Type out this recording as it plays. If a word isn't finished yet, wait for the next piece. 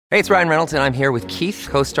Hey, it's Ryan Reynolds, and I'm here with Keith,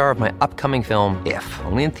 co-star of my upcoming film, If,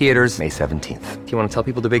 only in theaters May 17th. Do you want to tell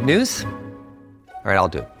people the big news? All right, I'll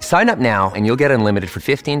do it. Sign up now and you'll get unlimited for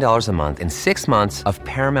 $15 a month and 6 months of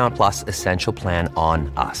Paramount Plus Essential Plan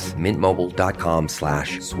on us.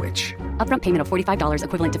 MintMobile.com/switch. Upfront payment of $45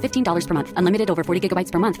 equivalent to $15 per month. Unlimited over 40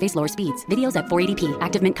 gigabytes per month. Face lower speeds. Videos at 480p.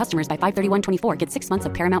 Active Mint customers by 531.24 get 6 months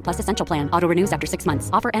of Paramount Plus Essential Plan. Auto renews after 6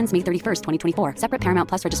 months. Offer ends May 31st, 2024. Separate Paramount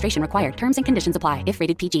Plus registration required. Terms and conditions apply if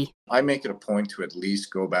rated PG. I make it a point to at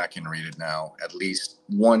least go back and read it now, at least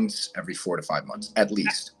once every 4 to 5 months, at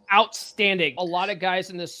least. Outstanding. A lot of guys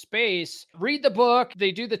in this space read the book,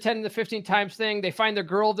 they do the 10 to 15 times thing, they find the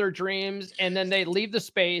girl of their dreams, and then they leave the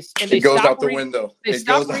space and it goes out the window. They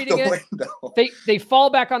stop reading it. They fall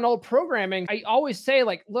back on old programming. I always say,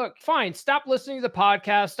 like, look, fine, stop listening to the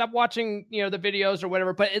podcast, stop watching, the videos or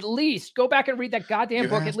whatever, but at least go back and read that goddamn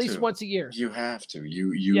book at least once a year. You have to.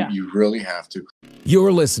 You really have to.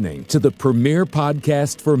 You're listening to the premier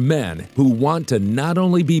podcast for men who want to not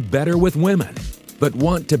only be better with women, but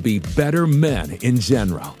want to be better men in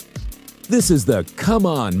general. This is the Come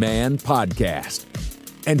On Man podcast.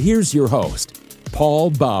 And here's your host,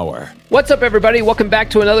 Paul Bauer. What's up, everybody? Welcome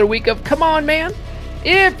back to another week of Come On Man.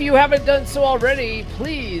 If you haven't done so already,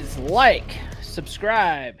 please like,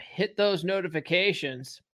 subscribe, hit those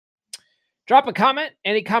notifications. Drop a comment.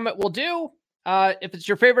 Any comment will do. If it's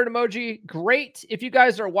your favorite emoji, great. If you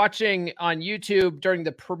guys are watching on YouTube during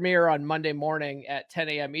the premiere on Monday morning at 10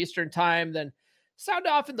 a.m. Eastern time, then sound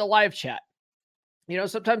off in the live chat.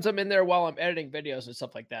 Sometimes I'm in there while I'm editing videos and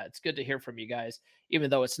stuff like that. It's good to hear from you guys,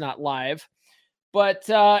 even though it's not live. But,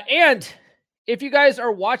 and if you guys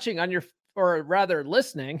are watching on or rather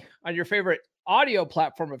listening on your favorite audio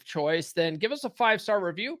platform of choice, then give us a 5-star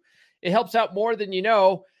review. It helps out more than you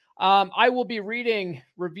know. I will be reading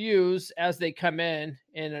reviews as they come in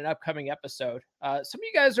an upcoming episode. Some of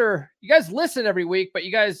you guys listen every week, but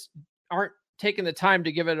you guys aren't taking the time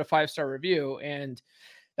to give it a 5-star review, and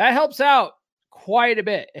that helps out quite a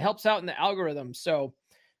bit. It helps out in the algorithm. So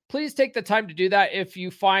please take the time to do that if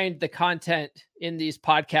you find the content in these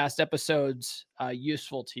podcast episodes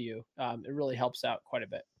useful to you. It really helps out quite a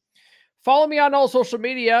bit. Follow me on all social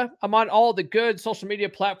media. I'm on all the good social media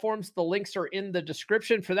platforms. The links are in the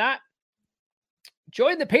description for that.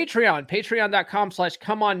 Join the Patreon,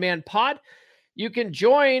 patreon.com/comeonmanpod. You can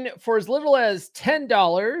join for as little as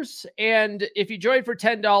 $10. And if you join for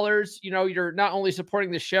 $10, you're not only supporting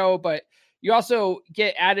the show, but you also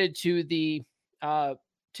get added to the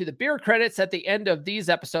beer credits at the end of these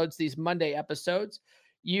episodes, these Monday episodes.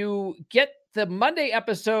 You get the Monday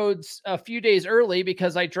episodes a few days early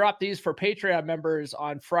because I drop these for Patreon members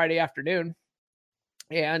on Friday afternoon.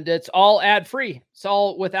 And it's all ad-free. It's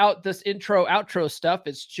all without this intro, outro stuff.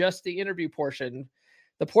 It's just the interview portion,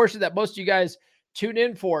 the portion that most of you guys tune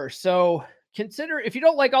in for. So consider, if you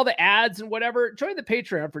don't like all the ads and whatever, join the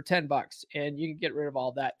Patreon for $10 and you can get rid of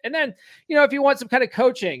all that. And then, if you want some kind of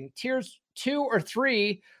coaching, tiers 2 or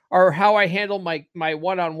 3 are how I handle my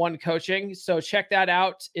one-on-one coaching. So check that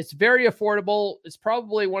out. It's very affordable. It's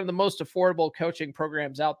probably one of the most affordable coaching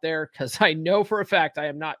programs out there because I know for a fact I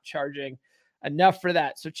am not charging enough for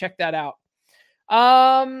that. So check that out.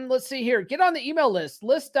 Let's see here. Get on the email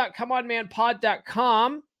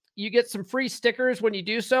list.comeonmanpod.com. You get some free stickers when you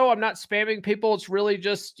do so. I'm not spamming people. It's really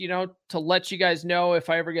just, to let you guys know if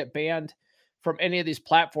I ever get banned from any of these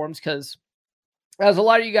platforms. Because as a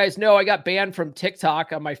lot of you guys know, I got banned from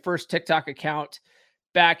TikTok on my first TikTok account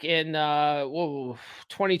back in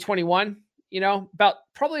 2021.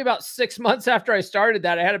 Probably about 6 months after I started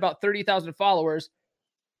that, I had about 30,000 followers.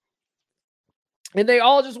 And they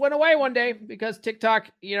all just went away one day because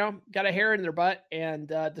TikTok, got a hair in their butt and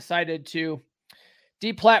decided to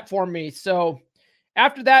deplatform me. So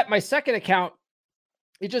after that, my second account,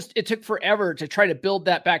 it took forever to try to build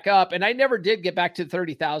that back up. And I never did get back to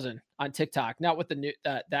 30,000 on TikTok, not with the new,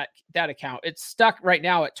 that account. It's stuck right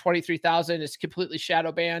now at 23,000. It's completely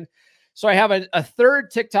shadow banned. So I have a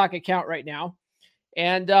third TikTok account right now.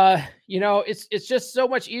 And, it's just so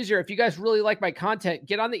much easier. If you guys really like my content,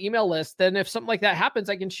 get on the email list. Then if something like that happens,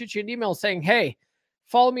 I can shoot you an email saying, hey,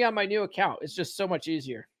 follow me on my new account. It's just so much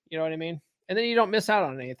easier. You know what I mean? And then you don't miss out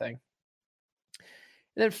on anything.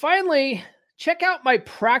 And then finally, check out my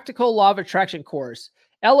practical law of attraction course,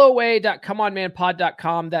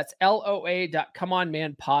 loa.comeonmanpod.com. That's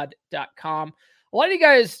loa.comeonmanpod.com. A lot of you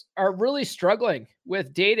guys are really struggling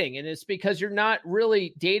with dating, and it's because you're not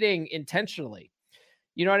really dating intentionally.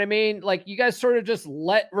 You know what I mean? Like, you guys sort of just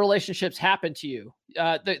let relationships happen to you.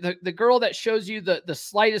 The girl that shows you the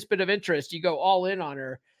slightest bit of interest, you go all in on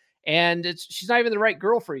her, and she's not even the right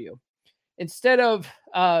girl for you. Instead of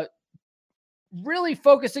really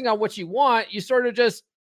focusing on what you want, you sort of just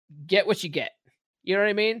get what you get. You know what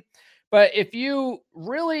I mean? But if you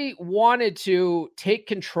really wanted to take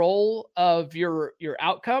control of your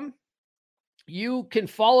outcome, you can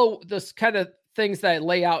follow this kind of things that I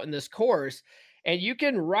lay out in this course, and you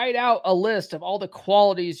can write out a list of all the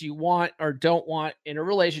qualities you want or don't want in a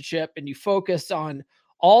relationship, and you focus on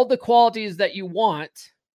all the qualities that you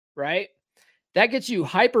want, right? That gets you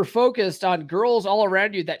hyper focused on girls all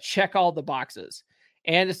around you that check all the boxes.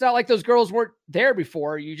 And it's not like those girls weren't there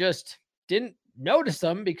before. You just didn't notice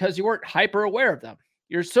them because you weren't hyper aware of them.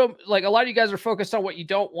 You're so like a lot of you guys are focused on what you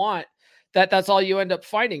don't want, that's all you end up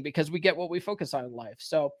finding because we get what we focus on in life.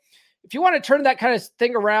 So if you want to turn that kind of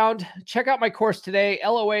thing around, check out my course today,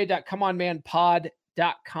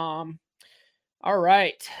 loa.comeonmanpod.com. All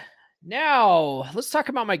right. Now let's talk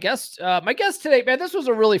about my guest. My guest today, man, this was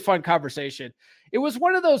a really fun conversation. It was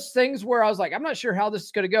one of those things where I was like, I'm not sure how this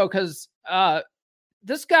is going to go because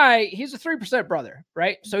this guy, he's a 3% brother,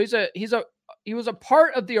 right? So he was a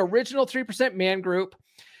part of the original 3% man group,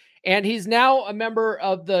 and he's now a member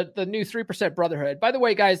of the new 3% Brotherhood. By the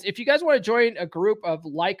way, guys, if you guys want to join a group of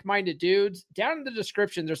like-minded dudes, down in the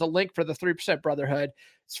description, there's a link for the 3% Brotherhood.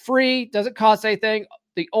 It's free, doesn't cost anything.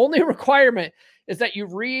 The only requirement is that you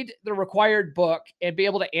read the required book and be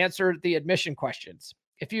able to answer the admission questions.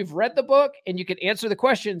 If you've read the book and you can answer the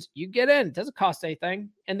questions, you get in. It doesn't cost anything.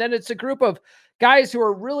 And then it's a group of guys who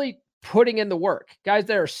are really putting in the work, guys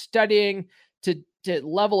that are studying to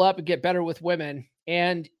level up and get better with women.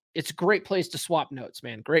 And it's a great place to swap notes,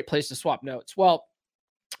 man. Great place to swap notes. Well,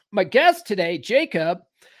 my guest today, Jacob,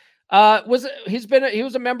 he was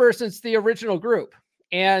a member since the original group.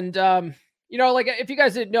 And, like if you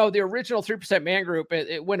guys didn't know, the original 3% man group,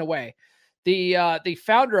 it went away. The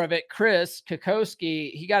founder of it, Chris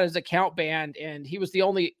Kokoski, he got his account banned, and he was the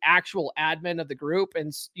only actual admin of the group.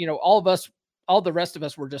 And, all the rest of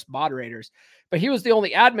us were just moderators, but he was the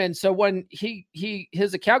only admin. So when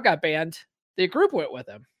his account got banned, the group went with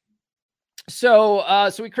him.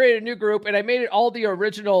 So we created a new group, and I made it all the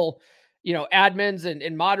original, admins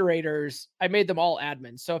and moderators. I made them all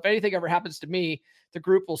admins. So if anything ever happens to me, the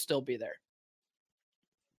group will still be there.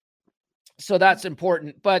 So that's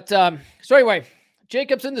important. But so anyway,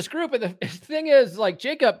 Jacob's in this group, and the thing is, like,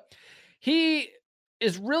 Jacob, he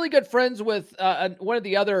is really good friends with one of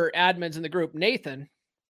the other admins in the group, Nathan,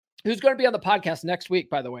 who's going to be on the podcast next week,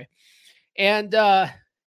 by the way. And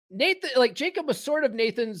Nathan, like, Jacob was sort of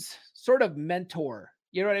Nathan's sort of mentor,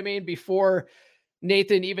 you know what I mean? Before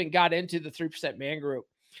Nathan even got into the 3% man group.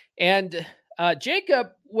 And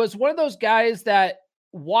Jacob was one of those guys that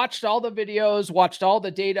watched all the videos, watched all the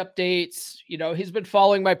date updates. He's been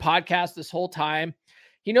following my podcast this whole time.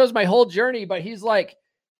 He knows my whole journey, but he's like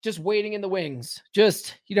just waiting in the wings,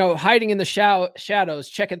 just, hiding in the shadows,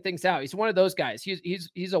 checking things out. He's one of those guys.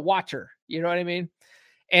 He's a watcher. You know what I mean?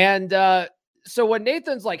 And so when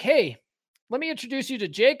Nathan's like, hey, let me introduce you to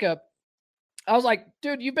Jacob, I was like,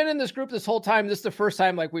 dude, you've been in this group this whole time. This is the first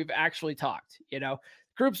time like we've actually talked.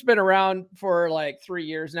 Group's been around for like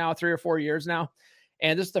 3 or 4 years now.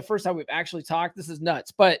 And this is the first time we've actually talked. This is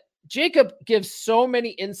nuts. But Jacob gives so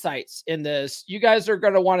many insights in this. You guys are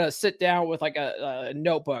going to want to sit down with like a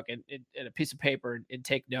notebook and a piece of paper and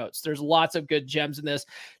take notes. There's lots of good gems in this.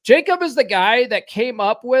 Jacob is the guy that came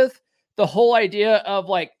up with the whole idea of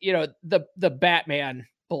like, the Batman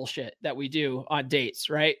bullshit that we do on dates,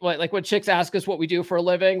 right? Like when chicks ask us what we do for a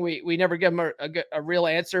living, we never give them a real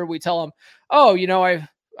answer. We tell them, oh,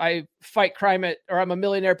 I fight crime I'm a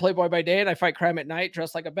millionaire playboy by day and I fight crime at night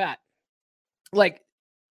dressed like a bat. Like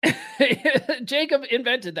Jacob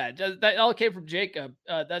invented that. That all came from Jacob.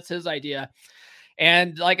 That's his idea.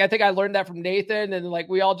 And like, I think I learned that from Nathan, and like,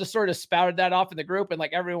 we all just sort of spouted that off in the group, and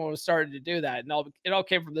like everyone was starting to do that. And it all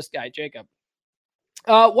came from this guy, Jacob.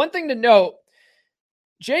 One thing to note,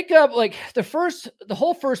 Jacob, like the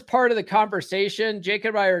whole first part of the conversation,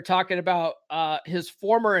 Jacob and I are talking about his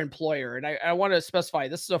former employer. And I want to specify,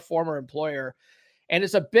 this is a former employer, and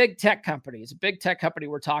it's a big tech company. It's a big tech company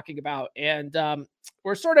we're talking about. And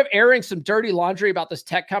we're sort of airing some dirty laundry about this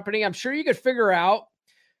tech company. I'm sure you could figure out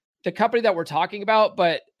the company that we're talking about.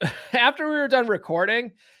 But after we were done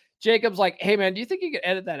recording, Jacob's like, hey man, do you think you could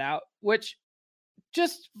edit that out? Which,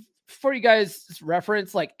 just for you guys'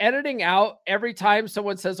 reference, like editing out every time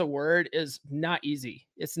someone says a word is not easy.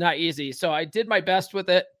 It's not easy. So I did my best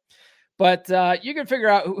with it, but you can figure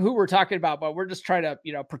out who we're talking about, but we're just trying to,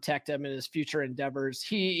 protect him in his future endeavors.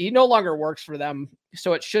 He no longer works for them,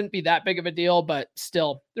 so it shouldn't be that big of a deal, but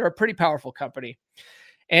still, they're a pretty powerful company.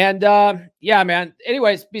 And yeah, man.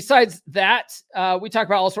 Anyways, besides that, we talk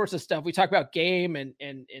about all sorts of stuff. We talk about game and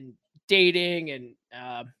dating and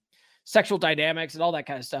sexual dynamics and all that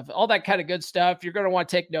kind of stuff, all that kind of good stuff. You're going to want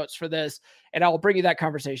to take notes for this, and I will bring you that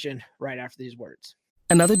conversation right after these words.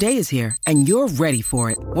 Another day is here, and you're ready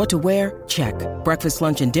for it. What to wear? Check. Breakfast,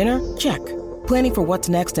 lunch, and dinner? Check. Planning for what's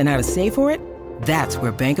next and how to save for it? That's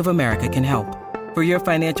where Bank of America can help. For your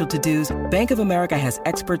financial to-dos, Bank of America has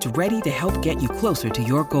experts ready to help get you closer to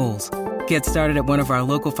your goals. Get started at one of our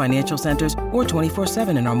local financial centers or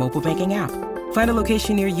 24/7 in our mobile banking app. Find a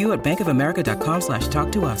location near you at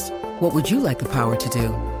bankofamerica.com/talktous. What would you like the power to do?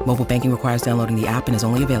 Mobile banking requires downloading the app and is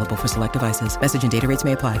only available for select devices. Message and data rates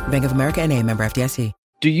may apply. Bank of America N.A., member FDIC.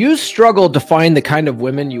 Do you struggle to find the kind of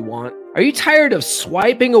women you want? Are you tired of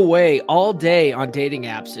swiping away all day on dating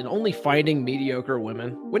apps and only finding mediocre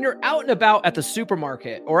women? When you're out and about at the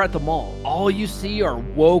supermarket or at the mall, all you see are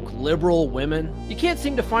woke, liberal women. You can't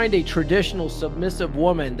seem to find a traditional submissive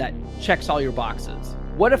woman that checks all your boxes.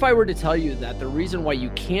 What if I were to tell you that the reason why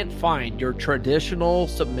you can't find your traditional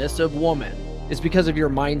submissive woman is because of your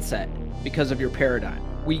mindset, because of your paradigm?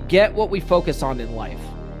 We get what we focus on in life.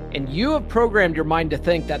 And you have programmed your mind to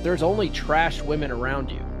think that there's only trash women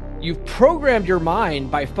around you. You've programmed your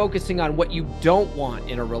mind by focusing on what you don't want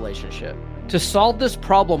in a relationship. To solve this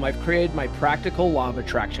problem, I've created my Practical Law of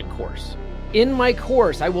Attraction course. In my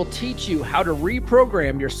course, I will teach you how to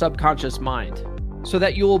reprogram your subconscious mind so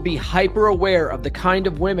that you will be hyper aware of the kind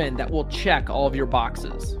of women that will check all of your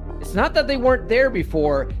boxes. It's not that they weren't there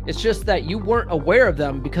before, it's just that you weren't aware of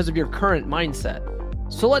them because of your current mindset.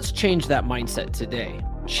 So let's change that mindset today.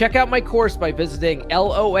 Check out my course by visiting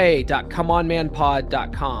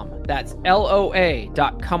loa.comeonmanpod.com. That's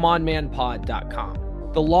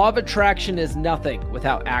loa.comeonmanpod.com. The law of attraction is nothing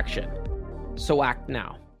without action. So act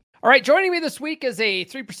now. All right, joining me this week is a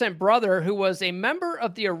 3% brother who was a member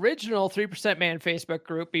of the original 3% Man Facebook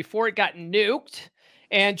group before it got nuked,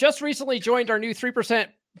 and just recently joined our new 3%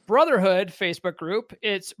 Brotherhood Facebook group.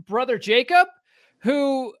 It's Brother Jacob,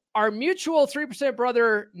 who our mutual 3%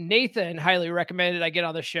 brother, Nathan, highly recommended I get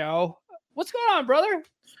on the show. What's going on, brother?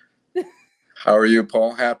 How are you,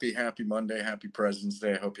 Paul? Happy Monday. Happy President's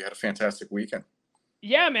Day. I hope you had a fantastic weekend.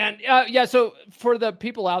 Yeah, man. So for the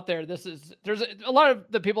people out there, there's a lot of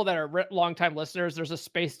the people that are longtime listeners, there's a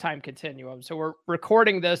space-time continuum. So we're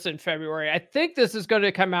recording this in February. I think this is going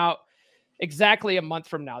to come out exactly a month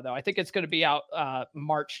from now, though. I think it's going to be out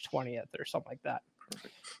March 20th or something like that.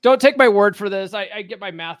 Don't take my word for this. I get my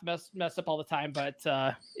math messed up all the time, but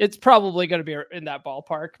it's probably going to be in that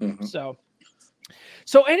ballpark. Mm-hmm.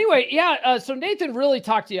 So anyway, yeah. So Nathan really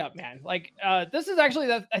talked you up, man. Like this is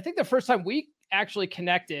actually I think the first time we actually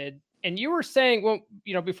connected, and you were saying, well,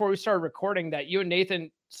 before we started recording, that you and Nathan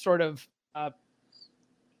sort of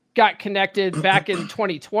got connected back in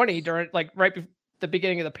 2020 during right before the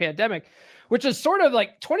beginning of the pandemic, which is sort of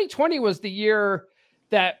like 2020 was the year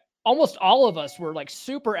that almost all of us were like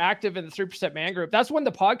super active in the 3% Man group. That's when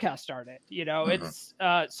the podcast started, it's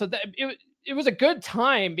so that it was a good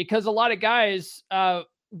time because a lot of guys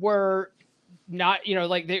were not,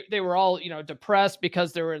 they were all, depressed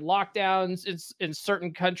because they were in lockdowns in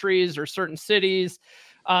certain countries or certain cities.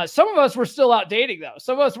 Some of us were still out dating though.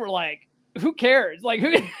 Some of us were like, who cares? Like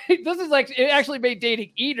this is like, it actually made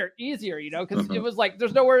dating easier, because it was like,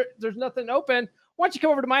 there's nothing open. Why don't you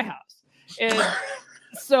come over to my house? And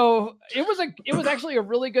so it was actually a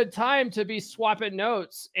really good time to be swapping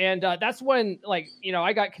notes. And that's when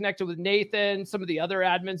I got connected with Nathan, some of the other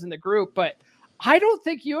admins in the group, but I don't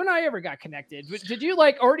think you and I ever got connected. Did you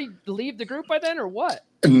already leave the group by then or what?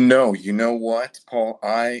 No, you know what, Paul?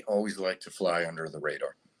 I always like to fly under the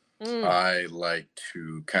radar. I like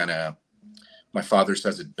to my father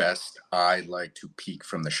says it best. I like to peek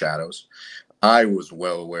from the shadows. I was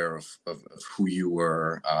well aware of who you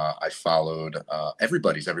were. I followed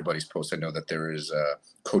everybody's post. I know that there is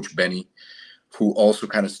Coach Benny, who also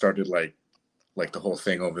kind of started like the whole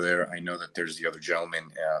thing over there. I know that there's the other gentleman.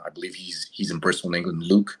 I believe he's in Bristol, England,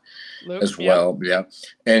 Luke as well. Yeah.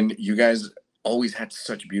 And you guys always had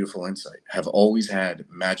such beautiful insight, have always had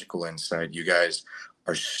magical insight. You guys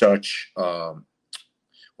are such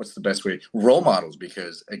what's the best way? Role models,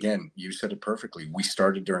 because again, you said it perfectly. We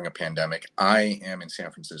started during a pandemic. I am in San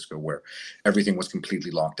Francisco where everything was completely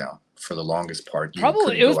locked down for the longest part. It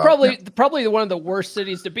was probably one of the worst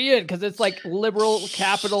cities to be in because it's like liberal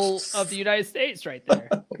capital of the United States right there.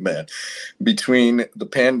 Oh, man, between the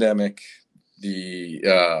pandemic,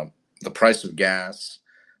 the price of gas,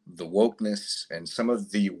 the wokeness, and some of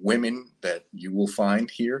the women that you will find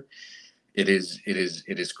here, it is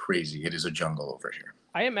crazy. It is a jungle over here.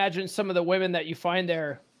 I imagine some of the women that you find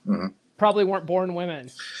there probably weren't born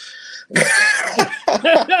women.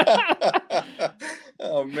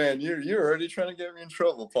 Oh man, you're already trying to get me in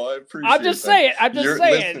trouble, Paul. I appreciate. I'm just saying.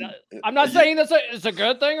 Listen, I'm not saying it's a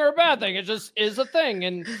good thing or a bad thing. It just is a thing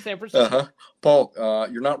in San Francisco. Paul,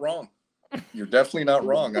 you're not wrong. You're definitely not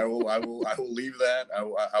wrong. I will leave that. I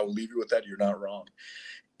will leave you with that. You're not wrong.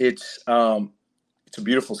 It's a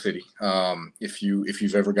beautiful city. If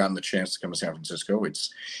you've ever gotten the chance to come to San Francisco,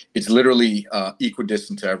 it's literally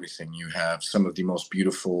equidistant to everything. You have some of the most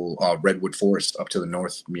beautiful redwood forests up to the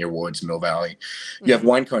north, Muir Woods, Mill Valley. You have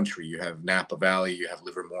wine country. You have Napa Valley. You have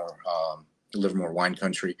Livermore wine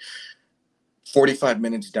country. 45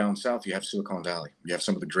 minutes down south, you have Silicon Valley. You have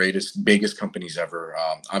some of the biggest companies ever.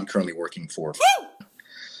 I'm currently working for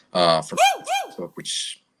Facebook,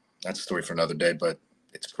 which that's a story for another day, but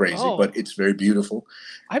it's crazy, but it's very beautiful.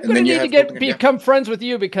 I'm going to need to become friends with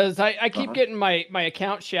you because I keep getting my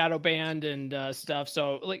account shadow banned and stuff.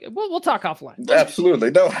 So like we'll talk offline.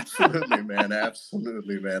 Absolutely. No, absolutely, man.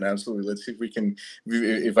 Absolutely, man. Absolutely. Let's see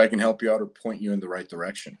if I can help you out or point you in the right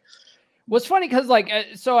direction. What's funny because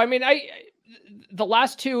the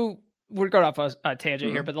last two, we're going off a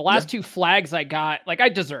tangent here, but the last two flags I got, like I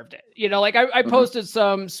deserved it. I posted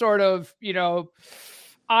some sort of,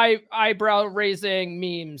 eyebrow raising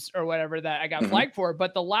memes or whatever that I got flagged for.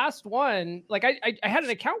 But the last one, like I had an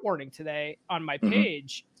account warning today on my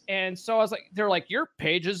page. And so I was like, they're like, your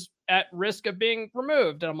page is at risk of being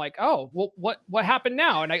removed. And I'm like, oh, well, what happened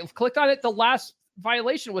now? And I clicked on it. The last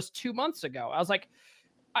violation was 2 months ago. I was like,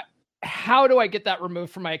 how do I get that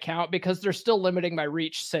removed from my account? Because they're still limiting my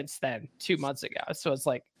reach since then, 2 months ago. So it's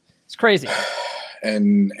like, it's crazy.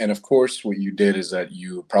 And of course, what you did is that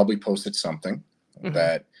you probably posted something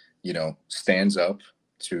that, stands up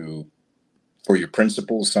for your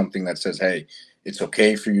principles, something that says, hey, it's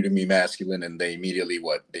okay for you to be masculine. And they immediately,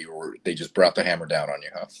 they just brought the hammer down on you,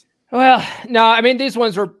 huh? Well, no, I mean, these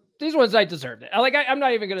ones I deserved it. I'm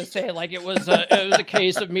not even going to say like it was a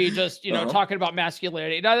case of me just, talking about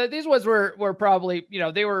masculinity. No, these ones were probably,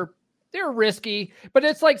 they were risky, but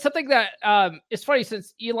it's like something that it's funny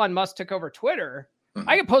since Elon Musk took over Twitter,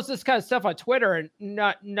 I can post this kind of stuff on Twitter and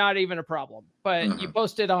not even a problem, but you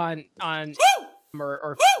post it on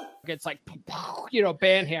or it's like,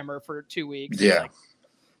 ban hammer for 2 weeks. Yeah.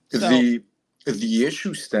 The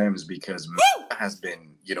issue stems because has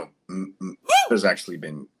been, there's actually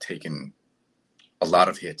been taking a lot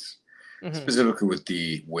of hits, specifically with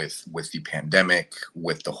the pandemic,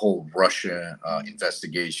 with the whole Russia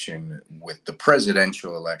investigation, with the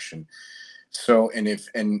presidential election. So, and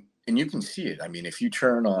you can see it. I mean, if you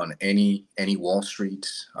turn on any Wall Street,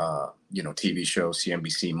 TV show,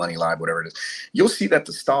 CNBC, Money Live, whatever it is, you'll see that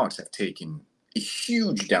the stocks have taken a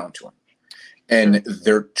huge downturn. And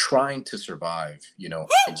they're trying to survive,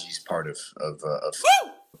 IG's part of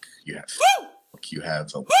you have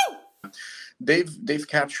they've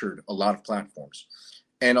captured a lot of platforms.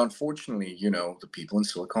 And unfortunately, the people in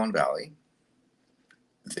Silicon Valley,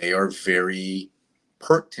 they are very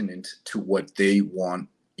pertinent to what they want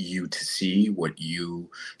you to see, what you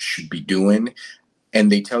should be doing. And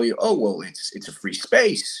they tell you, oh, well, it's a free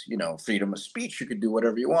space, freedom of speech. You can do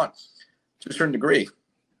whatever you want to a certain degree.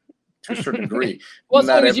 Well, as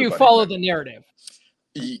long as you follow the narrative.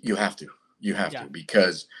 You have to.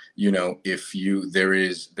 Because, there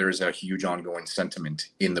is a huge ongoing sentiment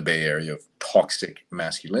in the Bay Area of toxic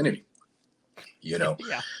masculinity,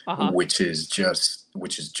 which is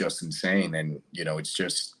just insane. And,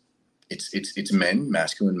 it's men,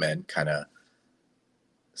 masculine men kind of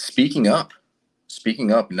speaking up,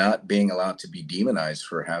 not being allowed to be demonized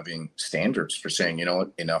for having standards, for saying,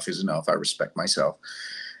 enough is enough. I respect myself.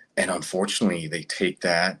 And unfortunately, they take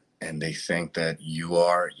that and they think that you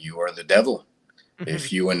are the devil.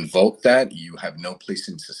 If you invoke that, you have no place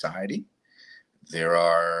in society. There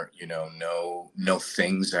are, no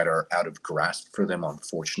things that are out of grasp for them,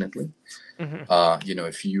 unfortunately.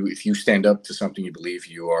 If you stand up to something you believe,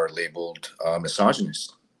 you are labeled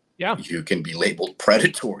misogynist. Yeah. You can be labeled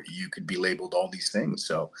predatory. You could be labeled all these things.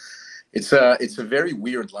 So it's a very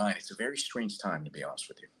weird line. It's a very strange time, to be honest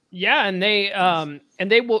with you. Yeah, and they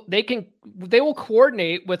will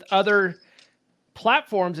coordinate with other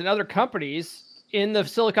platforms and other companies in the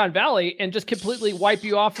Silicon Valley and just completely wipe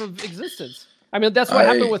you off of existence. I mean, that's what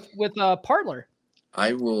happened with Parler.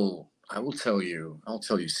 I will tell you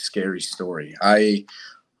a scary story.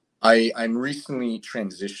 I'm recently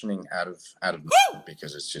transitioning out of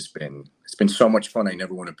because it's been so much fun. I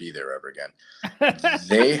never want to be there ever again.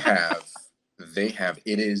 They have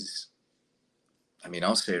it is. I mean,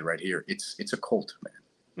 I'll say it right here. It's a cult,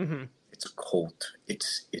 man. It's a cult.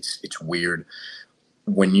 It's weird.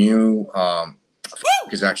 When you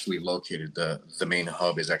is actually located, the main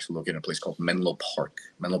hub is actually located in a place called Menlo Park.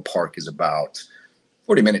 Menlo Park is about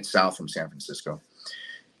 40 minutes south from San Francisco.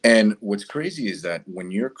 And what's crazy is that when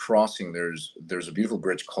you're crossing, there's a beautiful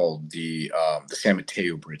bridge called the San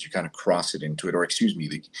Mateo Bridge. You kind of cross it into it, or excuse me,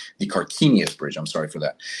 the Carquinez Bridge. I'm sorry for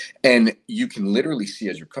that. And you can literally see,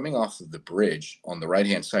 as you're coming off of the bridge, on the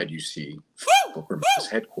right-hand side, you see Booker Mass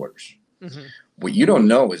headquarters. Mm-hmm. What you don't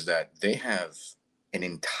know is that they have an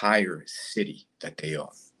entire city that they own.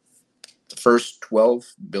 The first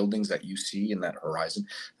 12 buildings that you see in that horizon,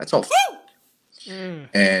 that's all.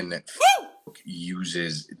 And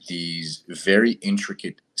uses these very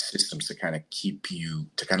intricate systems to kind of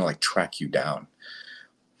track you down.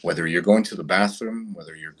 Whether you're going to the bathroom,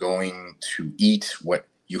 whether you're going to eat, what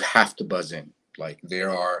you have to buzz in. Like there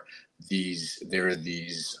are these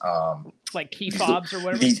like key fobs or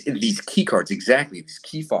whatever. These key cards, exactly. These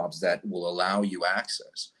key fobs that will allow you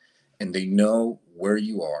access, and they know where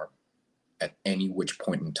you are at any which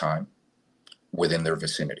point in time within their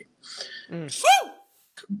vicinity.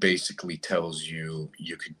 Basically tells you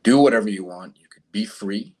could do whatever you want, you could be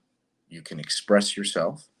free, you can express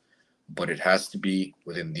yourself, but it has to be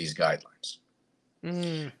within these guidelines.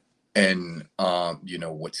 And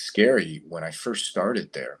what's scary, when I first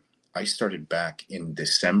started there, I started back in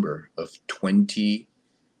December of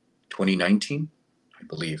 2019, I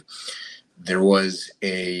believe. There was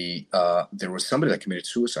somebody that committed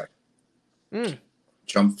suicide.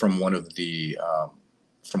 Jumped from one of the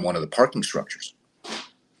parking structures,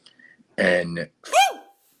 and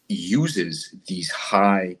uses these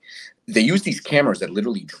cameras that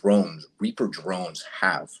literally Reaper drones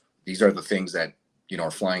have. These are the things that,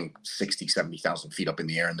 are flying 60, 70,000 feet up in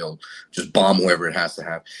the air, and they'll just bomb whoever it has to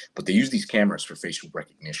have. But they use these cameras for facial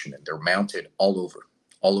recognition, and they're mounted all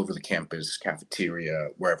over the campus, cafeteria,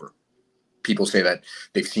 wherever. People say that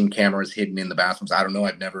they've seen cameras hidden in the bathrooms. I don't know.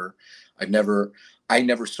 I never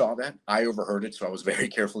saw that. I overheard it, so I was very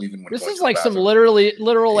careful even when. This is like some literal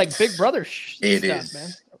like Big Brother stuff, man.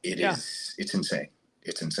 It's insane.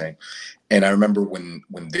 It's insane. And I remember when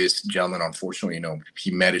this gentleman, unfortunately,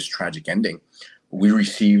 he met his tragic ending. We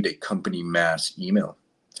received a company mass email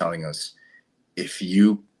telling us, if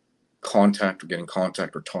you get in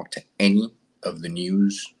contact or talk to any of the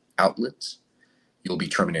news outlets, you'll be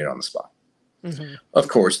terminated on the spot. Mm-hmm. Of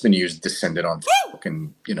course, the news descended on Facebook,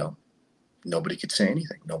 and nobody could say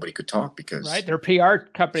anything. Nobody could talk because their PR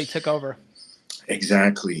company took over.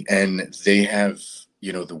 Exactly. And they have,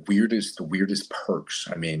 the weirdest perks.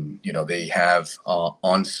 I mean, they have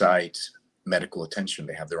on-site medical attention.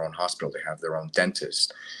 They have their own hospital. They have their own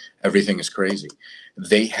dentist. Everything is crazy.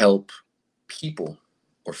 They help people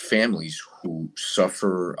or families who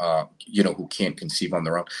suffer, who can't conceive on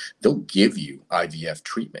their own. They'll give you IVF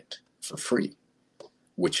treatment for free,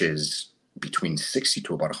 which is between $60,000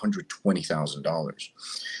 to about $120,000.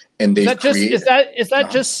 And they is that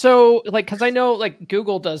just so, like, because I know like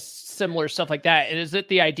Google does similar stuff like that. And is it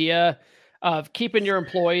the idea of keeping your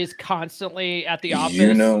employees constantly at the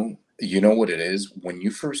office? You know what it is? When you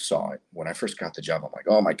first saw it, when I first got the job, I'm like,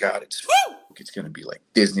 oh my God, it's going to be like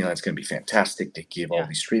Disneyland. It's going to be fantastic. They give all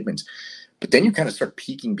these treatments. But then you kind of start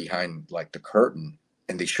peeking behind like the curtain,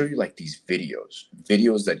 and they show you like these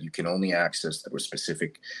videos that you can only access that were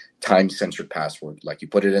specific time-censored password. Like you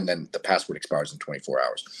put it in, then the password expires in 24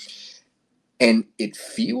 hours. And it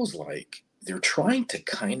feels like they're trying to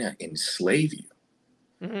kind of enslave you.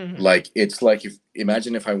 Mm-hmm. Like, it's like,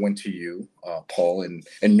 imagine if I went to you, Paul, and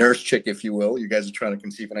Nurse Chick, if you will, you guys are trying to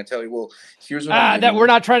conceive, and I tell you, well, here's what that we're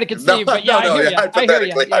not trying to conceive, but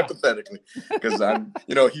hypothetically, because I'm,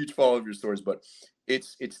 a huge follower of your stories, but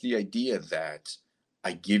it's the idea that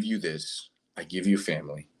I give you this, I give you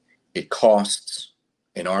family, it costs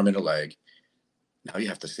an arm and a leg, now you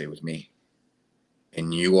have to stay with me,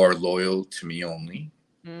 and you are loyal to me only.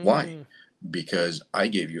 Mm. Why? Because I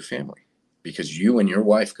gave you family. Because you and your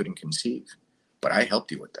wife couldn't conceive, but I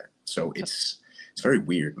helped you with that. So it's very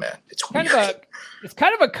weird, man. It's weird. It's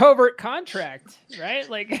kind of a covert contract, right?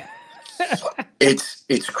 Like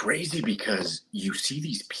it's crazy because you see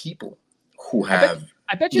these people who have.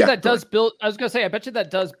 I bet you that does build. I was gonna say, I bet you that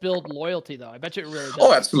does build loyalty, though. I bet you it really does.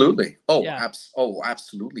 Oh, absolutely. Oh, yeah.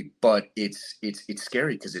 Absolutely. But it's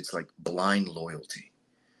scary because it's like blind loyalty.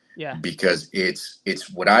 Yeah. Because it's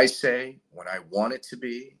what I say when I want it to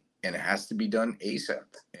be. And it has to be done ASAP.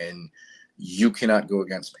 And you cannot go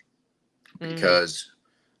against me because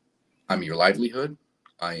I'm your livelihood.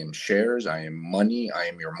 I am shares. I am money. I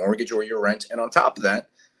am your mortgage or your rent. And on top of that,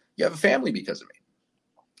 you have a family because of me.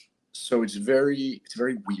 So it's very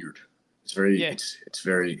weird. It's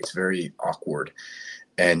very awkward.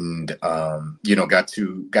 And, got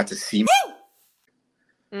to see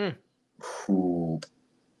who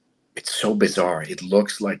it's so bizarre. It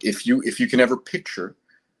looks like if you can ever picture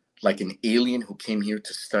like an alien who came here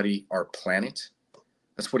to study our planet,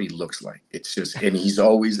 that's what he looks like. It's just, and he's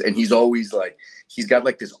always like, he's got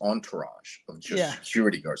like this entourage of just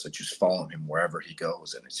security guards that just follow him wherever he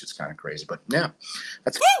goes. And it's just kind of crazy, but yeah,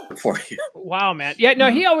 that's for you. Wow, man. Yeah,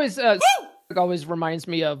 no, he always, always reminds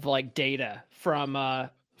me of like Data from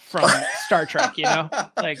Star Trek, you know,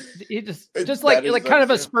 like he just like kind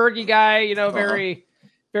of a spurgy guy, you know, very,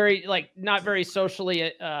 very like not very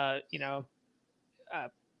socially, you know,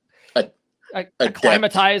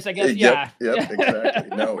 acclimatized, I guess. Yep,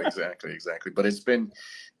 exactly. No, exactly. But it's been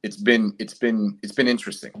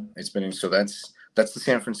interesting. So that's the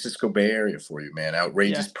San Francisco Bay Area for you, man.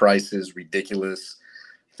 Outrageous prices, ridiculous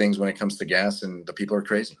things when it comes to gas, and the people are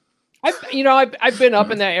crazy. I've been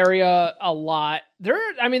up in that area a lot.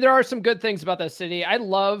 There are some good things about that city. I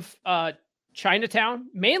love Chinatown,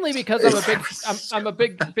 mainly because I'm a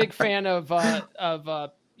big fan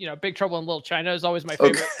of you know, Big Trouble in Little China is always my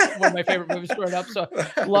favorite, one of my favorite movies growing up. So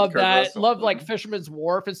love that. Russell. Love like Fisherman's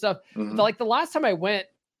Wharf and stuff. But like the last time I went,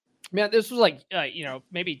 man, this was like, you know,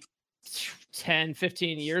 maybe 10,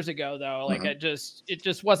 15 years ago though. Like it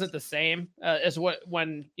just wasn't the same as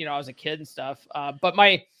when, you know, I was a kid and stuff. But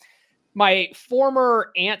my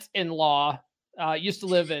former aunt-in-law used to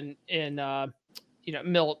live in you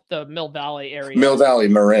know, the Mill Valley area. Mill Valley,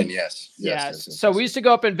 Marin, yes. Yes. So we used to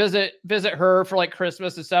go up and visit her for like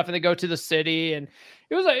Christmas and stuff, and then go to the city, and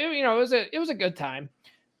it was it was a good time.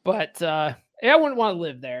 But I wouldn't want to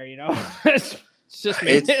live there, you know. It's just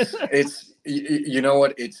me. It's you know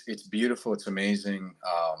what? It's beautiful. It's amazing.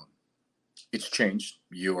 It's changed.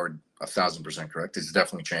 You are 1,000% correct. It's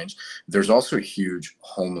definitely changed. There's also a huge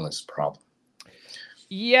homeless problem.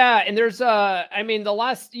 Yeah, and there's I mean, the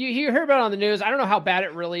last you hear about it on the news. I don't know how bad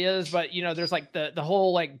it really is, but you know, there's like the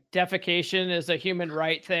whole like defecation is a human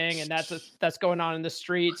right thing, and that's going on in the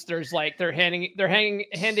streets. There's like they're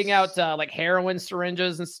handing out like heroin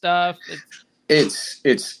syringes and stuff.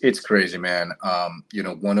 It's crazy, man. You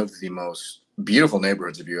know, one of the most beautiful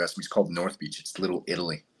neighborhoods, if you ask me, is called North Beach. It's Little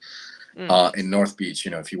Italy. In North Beach,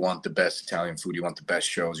 you know, if you want the best Italian food, you want the best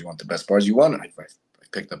shows, you want the best bars, I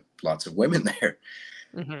picked up lots of women there.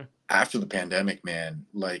 After the pandemic, man,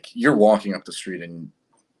 like you're walking up the street and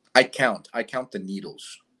I count the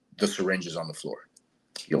needles, the syringes on the floor.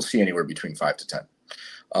 You'll see anywhere between 5 to 10.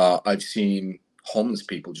 I've seen homeless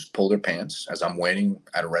people just pull their pants as I'm waiting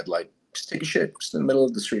at a red light, just take a shit, just in the middle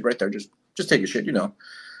of the street right there. Just take a shit, you know,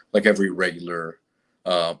 like every regular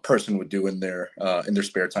person would do in their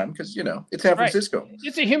spare time, because you know it's San Francisco. Right.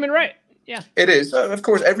 It's a human right. Yeah, it is. Of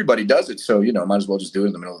course, everybody does it, so you know, might as well just do it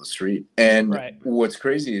in the middle of the street. And what's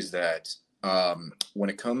crazy is that when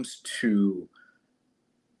it comes to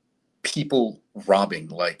people robbing,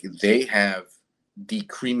 like they have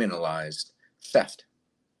decriminalized theft.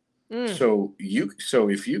 So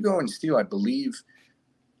if you go and steal, I believe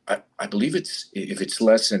it's, if it's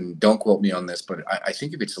less, and don't quote me on this, but I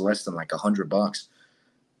think if it's less than like $100,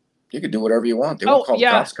 you could do whatever you want. They won't call the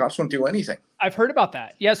cops. Cops won't do anything. I've heard about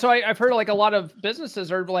that. Yeah. So I've heard like a lot of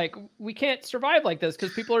businesses are like, we can't survive like this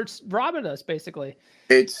because people are robbing us basically.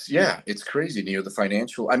 It's crazy. You know, the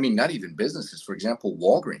financial, I mean, not even businesses. For example,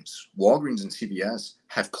 Walgreens and CVS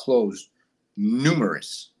have closed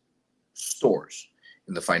numerous stores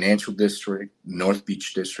in the financial district, North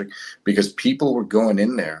Beach district, because people were going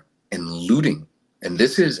in there and looting. And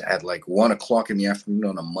this is at like 1:00 in the afternoon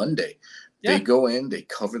on a Monday. They go in, they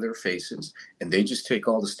cover their faces, and they just take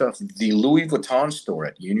all the stuff. The Louis Vuitton store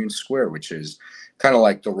at Union Square, which is kind of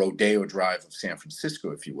like the Rodeo Drive of San Francisco,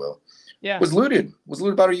 if you will, was looted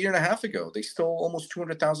about 1.5 years ago. They stole almost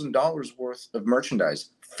 $200,000 worth of merchandise.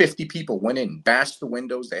 50 people went in, bashed the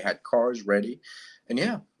windows. They had cars ready. And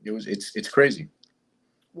it's crazy.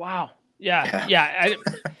 Wow. Yeah.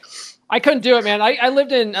 I couldn't do it, man. I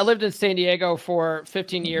lived in San Diego for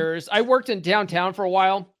 15 years. I worked in downtown for a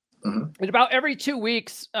while. And about every 2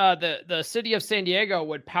 weeks, the city of San Diego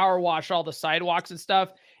would power wash all the sidewalks and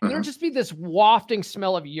stuff. And there'd just be this wafting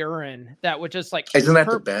smell of urine that would just like. Isn't that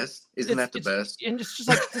the best? Isn't that the best? And it's just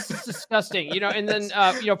like, this is disgusting, you know. And then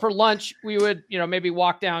you know, for lunch we would, you know, maybe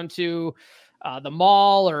walk down to the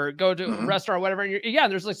mall or go to a restaurant or whatever.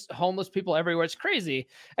 And there's like homeless people everywhere. It's crazy.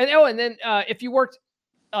 And then if you worked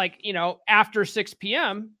like, you know, after 6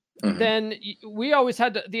 p.m. then we always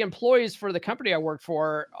had the employees for the company I worked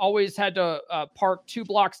for always had to park 2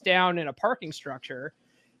 blocks down in a parking structure.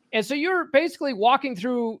 And so you're basically walking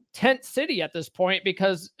through Tent City at this point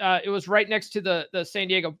because it was right next to the San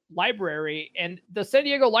Diego Library. And the San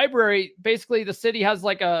Diego Library, basically the city has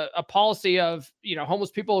like a policy of, you know,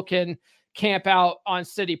 homeless people can camp out on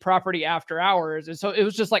city property after hours. And so it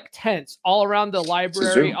was just like tents all around the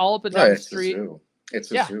library, all up and down the street.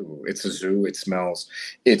 It's a zoo. It's a zoo. It smells.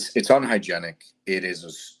 It's unhygienic. It's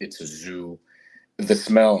a zoo. The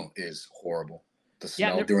smell is horrible. The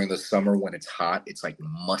smell during the summer when it's hot, it's like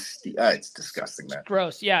musty. It's disgusting, man.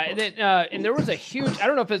 Gross. Yeah. And then, and there was a huge, I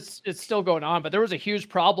don't know if it's still going on, but there was a huge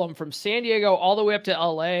problem from San Diego all the way up to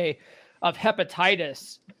LA of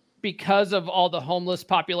hepatitis because of all the homeless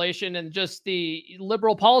population and just the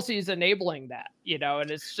liberal policies enabling that,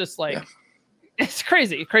 and it's just like, it's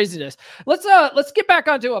craziness. Let's get back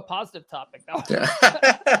onto a positive topic though.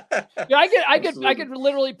 I could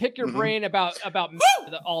literally pick your brain about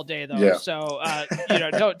all day though. Yeah. So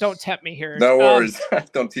don't tempt me here. No worries.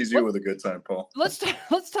 Don't tease you with a good time, Paul. Let's talk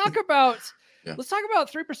about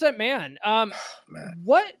 3% Man. Man.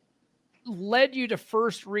 What led you to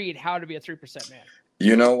first read How to Be a 3% Man?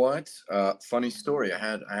 You know what? Funny story. I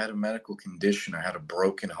had a medical condition. I had a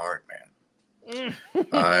broken heart, man.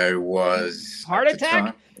 I was heart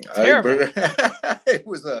attack. Terrible. It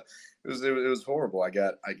was horrible. I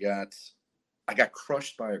got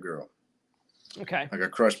crushed by a girl. Okay. I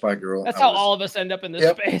got crushed by a girl. That's how all of us end up in this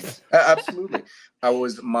space. Absolutely.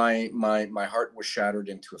 My heart was shattered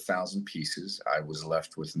into 1,000 pieces. I was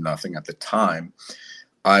left with nothing at the time.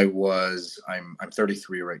 I'm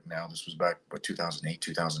 33 right now. This was back 2008,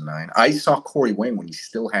 2009. I saw Corey Wayne when he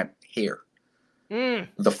still had hair.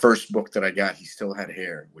 The first book that I got, he still had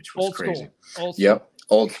hair, which was crazy.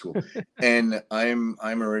 Old school. And I'm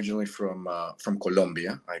originally from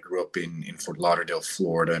Colombia. I grew up in Fort Lauderdale,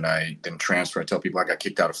 Florida, and I then transferred. I tell people I got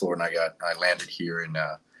kicked out of Florida, and I landed here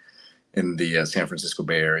in the San Francisco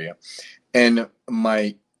Bay Area. And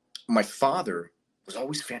my father was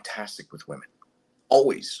always fantastic with women,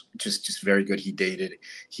 always just very good. He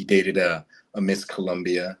dated a Miss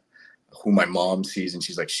Colombia, who my mom sees, and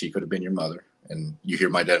she's like, she could have been your mother. And you hear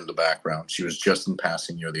my dad in the background. She was just in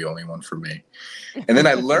passing. You're the only one for me. And then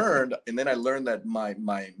I learned that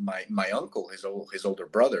my uncle, his older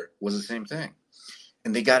brother, was the same thing.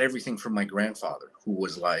 And they got everything from my grandfather, who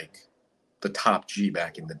was like the top G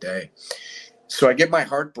back in the day. So I get my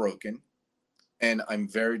heart broken, and I'm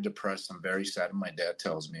very depressed. I'm very sad. And my dad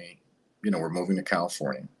tells me, we're moving to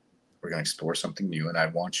California. We're going to explore something new, and I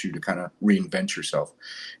want you to kind of reinvent yourself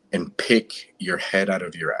and pick your head out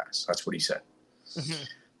of your ass. That's what he said. Mm-hmm.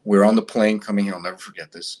 We're on the plane coming here. I'll never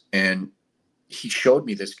forget this. And he showed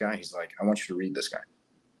me this guy. He's like, I want you to read this guy.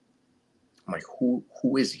 I'm like,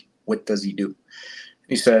 who is he? What does he do?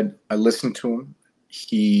 He said, I listened to him.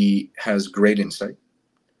 He has great insight.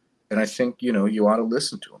 And I think, you ought to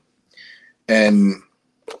listen to him. And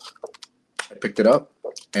I picked it up,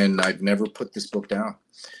 and I've never put this book down.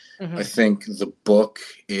 Mm-hmm. I think the book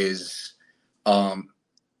is,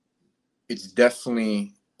 it's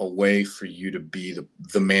definitely a way for you to be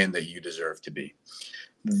the man that you deserve to be.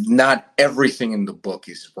 Not everything in the book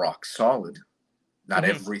is rock solid. Not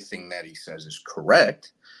everything that he says is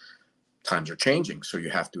correct. Times are changing, so you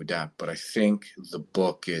have to adapt. But I think the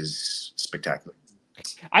book is spectacular.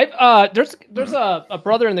 There's a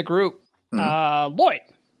brother in the group, Lloyd.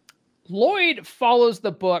 Lloyd follows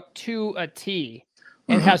the book to a T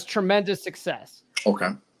and has tremendous success. Okay.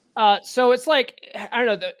 So it's like, I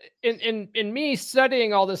don't know, in me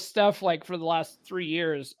studying all this stuff, like for the last 3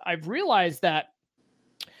 years, I've realized that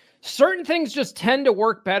certain things just tend to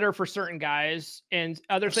work better for certain guys, and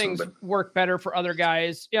other things work better for other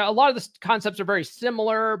guys. Yeah. A lot of the concepts are very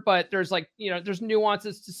similar, but there's there's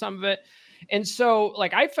nuances to some of it. And so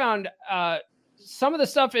like I found, some of the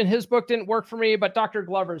stuff in his book didn't work for me, but Dr.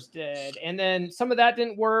 Glover's did. And then some of that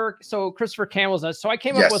didn't work. So Christopher Campbell's does. So I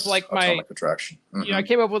came up with like Atomic Attraction. I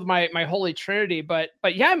came up with my holy trinity, but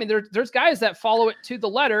yeah, I mean, there's guys that follow it to the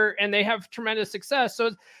letter and they have tremendous success. So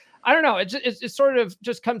I don't know. It sort of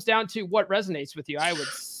just comes down to what resonates with you, I would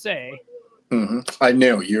say. Mm-hmm. I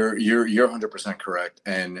know you're 100% correct.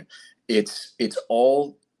 And it's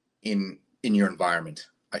all in your environment,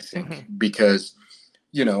 I think, because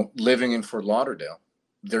living in Fort Lauderdale,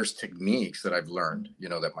 there's techniques that I've learned,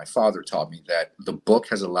 that my father taught me that the book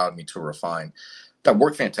has allowed me to refine that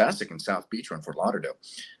work fantastic in South Beach or in Fort Lauderdale.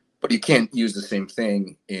 But you can't use the same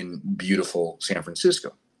thing in beautiful San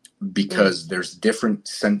Francisco because there's different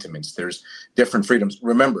sentiments. There's different freedoms.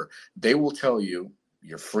 Remember, they will tell you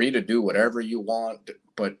you're free to do whatever you want,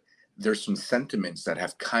 but there's some sentiments that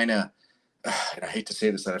have kind of, and I hate to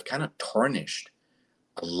say this, that have kind of tarnished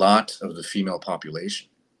a lot of the female population.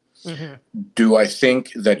 Do I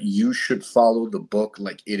think that you should follow the book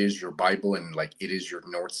like it is your Bible and like it is your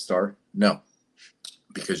North Star? No,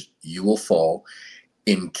 because you will fall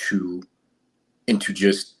into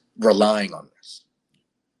just relying on this.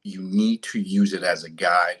 you need to use it as a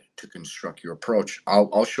guide to construct your approach.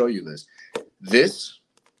 I'll show you this. This,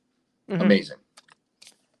 amazing.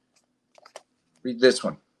 Read this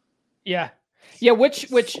one. Yeah. Yeah. Which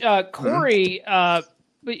Corey,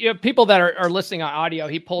 people that are listening on audio,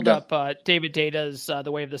 he pulled up David Data's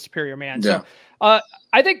The Way of the Superior Man. So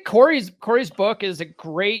I think Corey's book is a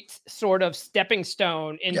great sort of stepping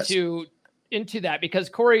stone into that, because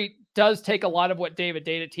Corey does take a lot of what David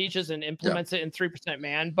Data teaches and implements it in 3%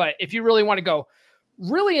 Man. But if you really want to go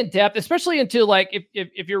really in depth, especially into like,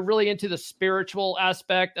 if you're really into the spiritual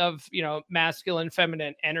aspect of, masculine,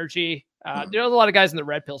 feminine energy, there's a lot of guys in the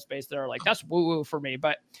red pill space that are like, that's woo woo for me,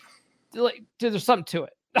 but like, there's something to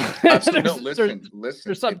it. Absolutely.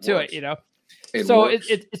 There's something to it, So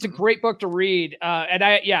it's a great book to read. And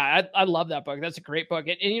I love that book. That's a great book.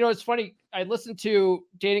 And it's funny. I listened to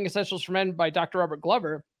Dating Essentials for Men by Dr. Robert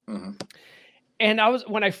Glover. And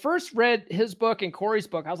when I first read his book and Corey's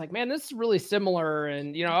book, I was like, man, this is really similar.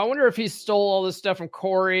 And, I wonder if he stole all this stuff from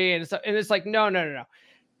Corey and stuff. And it's like, no.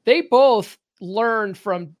 They both learned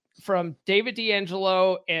from David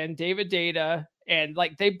D'Angelo and David Data. And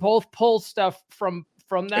like, they both pull stuff from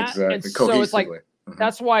that. Exactly. And so it's like,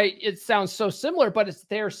 that's why it sounds so similar, but it's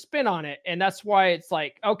their spin on it. And that's why it's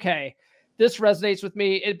like, okay, this resonates with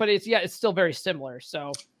me, but it's still very similar.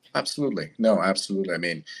 So absolutely. No, absolutely. I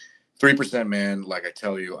mean, 3% Man, like I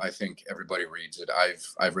tell you, I think everybody reads it.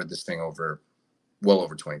 I've read this thing well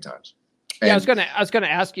over 20 times. And I was gonna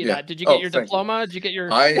ask you that. Did you get your diploma? Did you get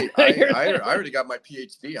your? I already got my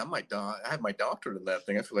PhD. I have my doctorate in that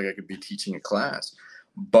thing. I feel like I could be teaching a class.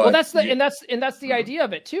 But that's the idea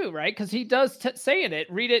of it too, right? Because he does say in it,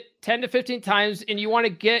 read it 10 to 15 times, and you want to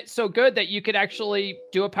get so good that you could actually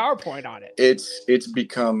do a PowerPoint on it. It's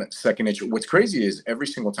become second nature. What's crazy is every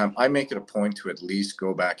single time I make it a point to at least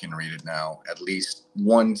go back and read it now, at least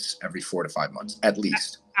once every 4 to 5 months, at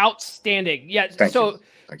least. Outstanding. Yeah. Thank you.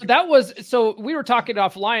 So we were talking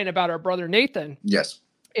offline about our brother Nathan. Yes.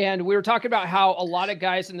 And we were talking about how a lot of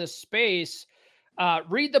guys in this space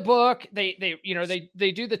read the book. They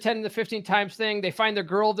do the 10 to 15 times thing. They find the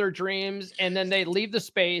girl of their dreams, and then they leave the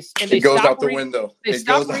space and it goes out the window. They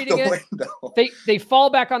stop reading it. They fall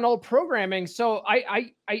back on old programming. So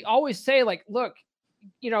I always say, like, look,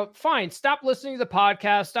 fine, stop listening to the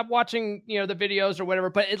podcast, stop watching, the videos or whatever,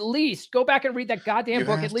 but at least go back and read that goddamn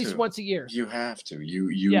book at least once a year. You have to.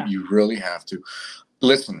 You really have to.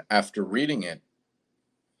 Listen, after reading it,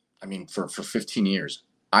 I mean, for 15 years,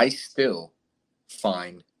 I still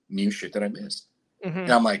find new shit that I missed.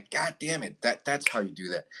 And I'm like, God damn it, that's how you do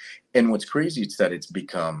that. And what's crazy is that it's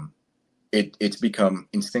become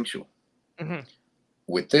instinctual.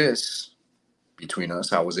 With this, between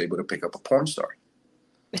us, I was able to pick up a porn star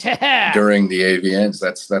during the AVNs.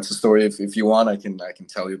 That's a story. If you want, I can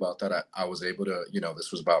tell you about that. I was able to,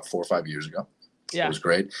 this was about 4 or 5 years ago. It was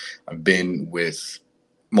great. I've been with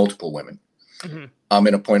multiple women. I'm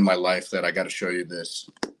in a point in my life that I got to show you this.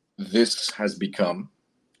 This has become.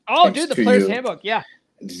 Oh, dude, the Player's Handbook. Yeah.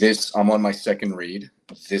 I'm on my second read.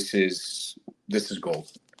 This is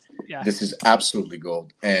gold. Yeah. This is absolutely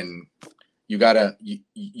gold. And you gotta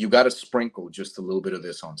sprinkle just a little bit of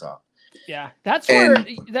this on top. Yeah. That's where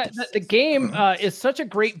the game is such a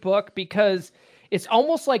great book, because it's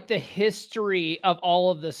almost like the history of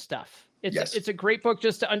all of this stuff. It's a great book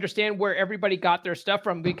just to understand where everybody got their stuff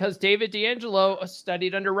from, because David D'Angelo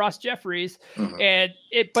studied under Ross Jeffries, and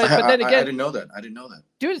but then again, I didn't know that.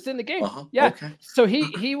 Dude, it's in the game. Yeah. Okay. So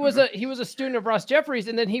he was a student of Ross Jeffries,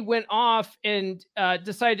 and then he went off and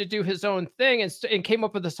decided to do his own thing and came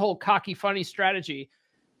up with this whole cocky, funny strategy.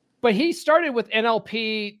 But he started with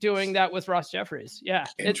NLP, doing that with Ross Jeffries. Yeah.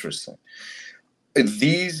 Interesting.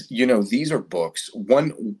 These are books.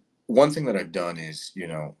 One thing that I've done is,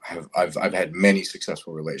 I've had many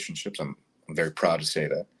successful relationships. I'm very proud to say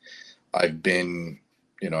that. I've been,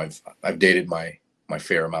 I've dated my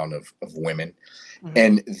fair amount of women,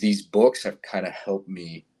 and these books have kind of helped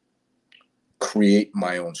me create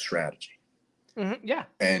my own strategy. Yeah.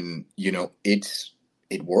 And,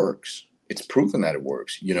 it works. It's proven that it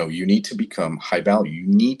works. You need to become high value. You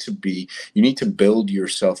need to build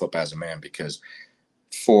yourself up as a man, because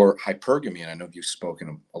for hypergamy, and I know you've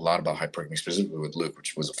spoken a lot about hypergamy, specifically with Luke,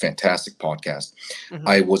 which was a fantastic podcast.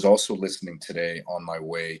 I was also listening today on my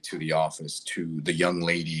way to the office to the young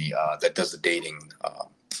lady that does the dating.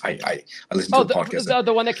 I listened to the podcast.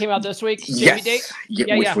 The one that came out this week. Yes,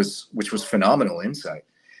 which was phenomenal insight.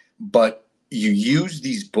 But you use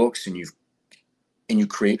these books and you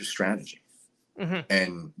create a strategy.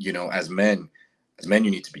 And as men,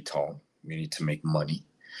 you need to be tall. You need to make money.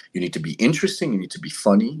 You need to be interesting. You need to be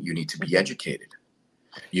funny. You need to be educated.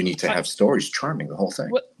 You need to have stories, charming, the whole thing.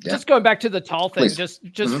 Well, just going back to the tall thing, Please.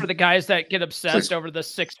 just for the guys that get obsessed Please. over the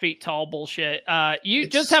 6 feet tall bullshit. You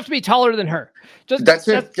just have to be taller than her. That's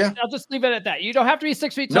it. Yeah. I'll just leave it at that. You don't have to be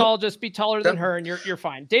 6 feet Nope. tall. Just be taller than her, and you're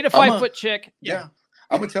fine. Date a 5 foot chick. Yeah.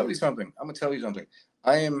 I'm gonna tell you something.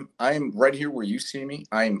 I am right here where you see me.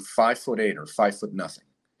 I am 5'8" or 5 foot nothing.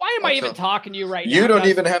 Why am I even talking to you right now? You don't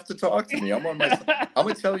even have to talk to me. I'm on my. I'm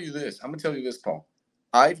gonna tell you this. Paul.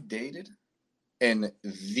 I've dated, and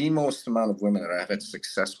the most amount of women that I've had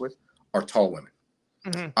success with are tall women.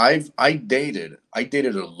 Mm-hmm. I dated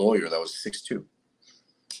a lawyer that was 6'2",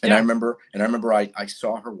 and I remember I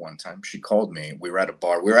saw her one time. She called me. We were at a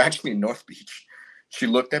bar. We were actually in North Beach. She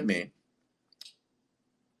looked at me.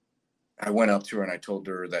 I went up to her and I told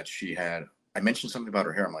her that I mentioned something about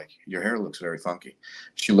her hair. I'm like, your hair looks very funky.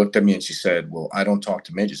 She looked at me and she said, well, I don't talk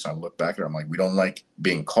to midgets. I looked back at her. I'm like, we don't like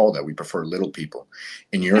being called that. We prefer little people.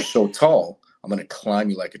 And you're so tall, I'm going to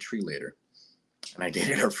climb you like a tree later. And I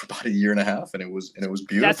dated her for about 1.5 years, and it was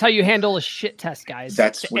beautiful. That's how you handle a shit test, guys.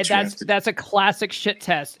 That's a classic shit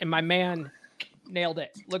test. And my man nailed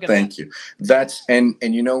it. Look at that. Thank you.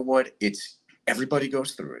 And you know what? Everybody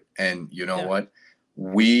goes through it. And you know what?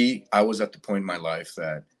 I was at the point in my life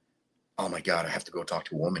that, oh my God, I have to go talk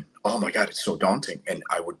to a woman. Oh my God, it's so daunting. And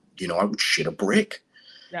I would shit a brick.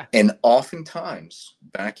 Yeah. And oftentimes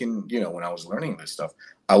back in, when I was learning this stuff,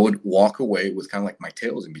 I would walk away with kind of like my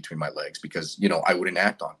tails in between my legs because, I wouldn't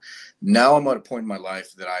act on. Now I'm at a point in my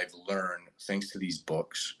life that I've learned, thanks to these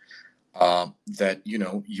books, that,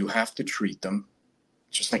 you have to treat them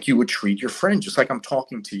just like you would treat your friend, just like I'm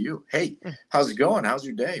talking to you. Hey, how's it going? How's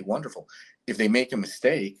your day? Wonderful. If they make a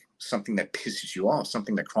mistake, something that pisses you off,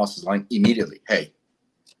 something that crosses the line, immediately, hey,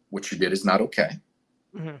 what you did is not okay.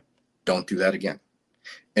 Mm-hmm. Don't do that again.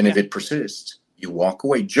 And if it persists, you walk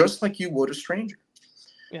away just like you would a stranger.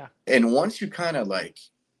 Yeah. And once you kind of learn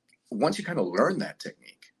that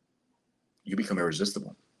technique, you become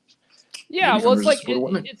irresistible. Yeah, well,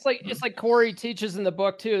 it's like Corey teaches in the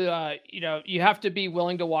book too. You have to be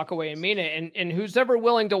willing to walk away and mean it, and who's ever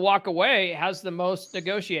willing to walk away has the most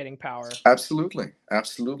negotiating power. Absolutely.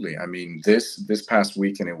 I mean, this past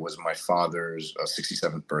weekend it was my father's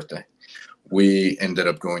 67th birthday. We ended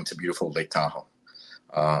up going to beautiful Lake Tahoe.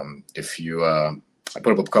 I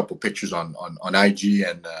put up a couple pictures on IG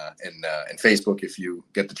and Facebook if you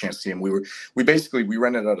get the chance to see them. We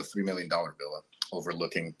rented out a $3 million villa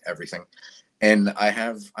overlooking everything, and I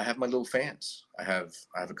have my little fans. I have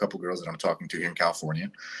a couple girls that I'm talking to here in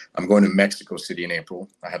California. I'm going to Mexico City in April.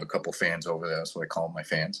 I have a couple fans over there, so I call them my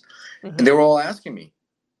fans. Mm-hmm. And they were all asking me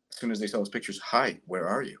as soon as they saw those pictures, "Hi, where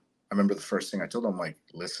are you?" I remember the first thing I told them, I'm like,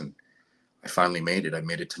 "Listen, I finally made it. I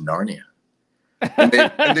made it to Narnia." And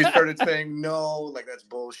they started saying, "No, like that's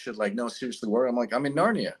bullshit. Like, no, seriously, where?" I'm like, "I'm in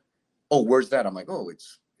Narnia." "Oh, where's that?" I'm like, "Oh,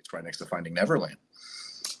 it's right next to Finding Neverland."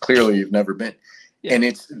 Clearly, you've never been. Yeah. And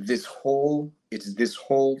it's this whole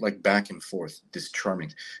like back and forth, this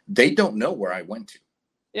charming. They don't know where I went to.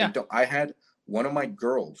 Yeah. I had one of my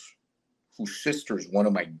girls, whose sister is one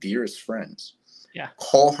of my dearest friends. Yeah.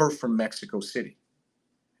 Call her from Mexico City,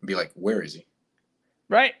 and be like, "Where is he?"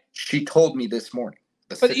 Right. She told me this morning.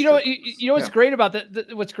 But you know what's great about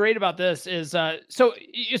what's great about this is so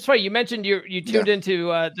it's funny you mentioned you tuned into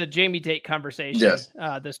the Jamie Tate conversation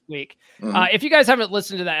this week. Mm-hmm. If you guys haven't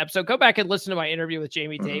listened to that episode, go back and listen to my interview with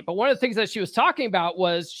Jamie Tate. Mm-hmm. But one of the things that she was talking about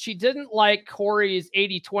was she didn't like Corey's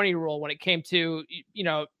 80-20 rule when it came to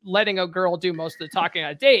letting a girl do most of the talking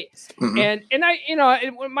on a date. Mm-hmm. And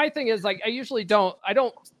I my thing is like I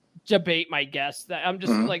don't debate my guests. That I'm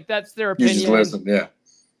just like that's their opinion. You just listen, yeah.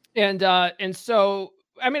 And so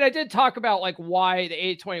I mean, I did talk about like why the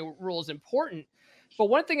 80-20 rule is important, but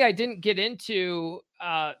one thing I didn't get into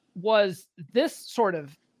was this sort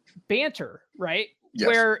of banter, right? Yes.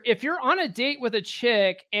 Where if you're on a date with a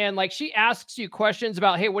chick and like she asks you questions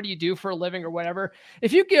about, hey, what do you do for a living or whatever?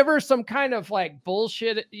 If you give her some kind of like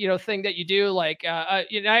bullshit, thing that you do, like,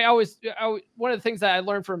 one of the things that I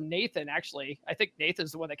learned from Nathan, actually, I think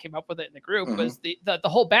Nathan's the one that came up with it in the group, was the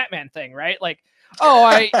whole Batman thing, right? Like, oh,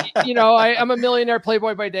 I'm a millionaire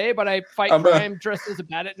playboy by day, but I fight crime dressed as a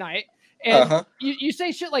bat at night. And you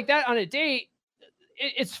say shit like that on a date.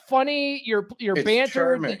 It's funny. You're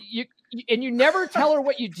banter. And you never tell her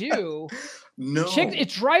what you do. No, it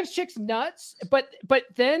drives chicks nuts. But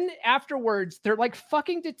then afterwards, they're like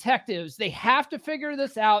fucking detectives. They have to figure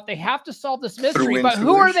this out. They have to solve this mystery. But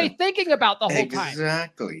who are they thinking about the whole time?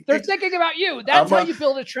 Exactly. They're thinking about you. That's how you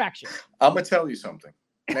build attraction. I'm gonna tell you something.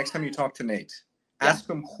 Next time you talk to Nate, ask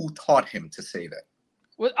him who taught him to say that.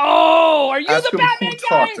 Are you the Batman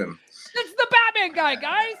guy? It's the Batman guy,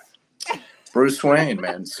 guys. Bruce Wayne,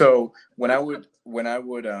 man. So when I would my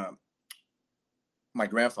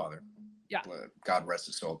grandfather, Yeah. God rest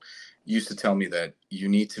his soul, used to tell me that you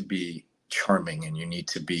need to be charming and you need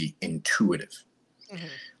to be intuitive. Mm-hmm.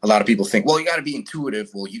 A lot of people think, well, you got to be intuitive.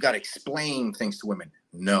 Well, you got to explain things to women.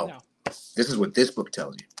 No. This is what this book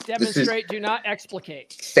tells you. Demonstrate, do not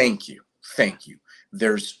explicate. Thank you.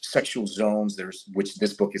 There's sexual zones, which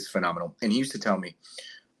this book is phenomenal. And he used to tell me,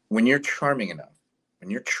 when you're charming enough,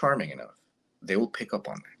 they will pick up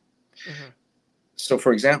on that. Mm-hmm. So,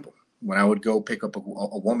 for example, when I would go pick up a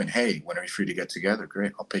woman, hey, when are you free to get together?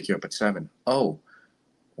 Great, I'll pick you up at 7. Oh,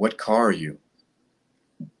 what car are you?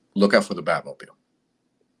 Look out for the Batmobile.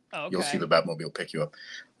 Okay. You'll see the Batmobile pick you up.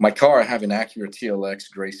 My car, I have an Acura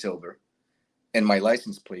TLX gray silver, and my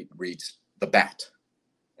license plate reads the Bat.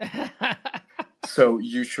 So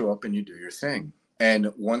you show up and you do your thing. And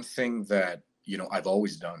one thing that, I've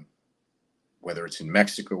always done, whether it's in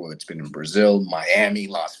Mexico, whether it's been in Brazil, Miami,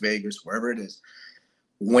 Las Vegas, wherever it is,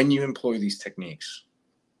 when you employ these techniques,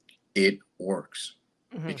 it works.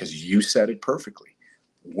 Mm-hmm. Because you said it perfectly.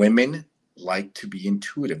 Women like to be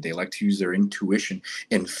intuitive. They like to use their intuition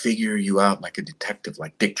and figure you out like a detective,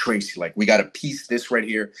 like Dick Tracy. Like, we got to piece this right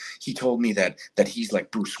here. He told me that he's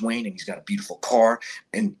like Bruce Wayne and he's got a beautiful car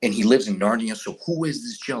and he lives in Narnia. So who is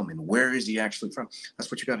this gentleman? Where is he actually from?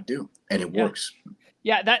 That's what you got to do. And it works.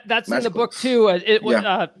 Yeah, that's magical. In the book too.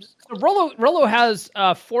 Rollo has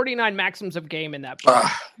 49 maxims of game in that book.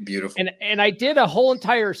 Beautiful. And I did a whole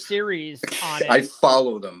entire series on it. I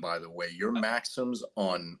follow them, by the way. Your maxims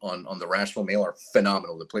on the Rational Male are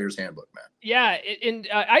phenomenal. The Player's Handbook, man. Yeah, and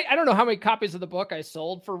I don't know how many copies of the book I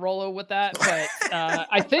sold for Rollo with that, but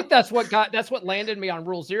I think that's what landed me on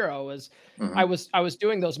Rule Zero. Is mm-hmm. I was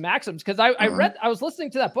doing those maxims because I was listening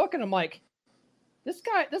to that book and I'm like, this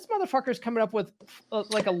motherfucker's coming up with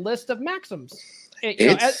like a list of maxims.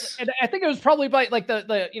 And I think it was probably like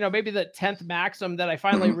the maybe the 10th maxim that I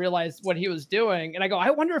finally mm-hmm. realized what he was doing. And I go,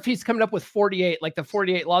 I wonder if he's coming up with 48, like the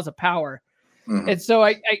 48 laws of power. Mm-hmm. And so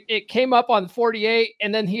it came up on 48,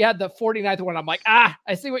 and then he had the 49th one. I'm like, I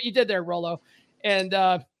see what you did there, Rollo. And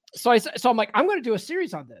so I'm like, I'm going to do a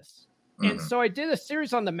series on this. Mm-hmm. And so I did a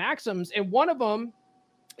series on the maxims, and one of them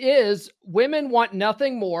is women want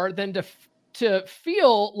nothing more than to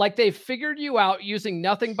feel like they've figured you out using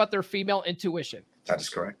nothing but their female intuition. That is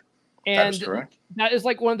correct. And that is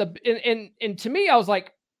like one of the, and to me, I was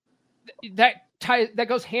like, that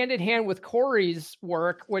goes hand in hand with Corey's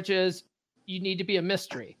work, which is you need to be a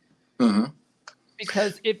mystery. Mm-hmm.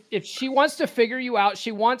 Because if she wants to figure you out,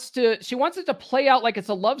 she wants it to play out like it's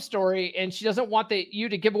a love story, and she doesn't want you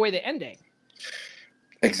to give away the ending.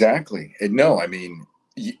 Exactly. No, I mean,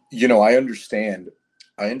 I understand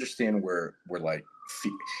where we're like,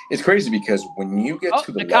 it's crazy because when you get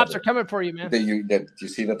to the cops are coming for you, man. You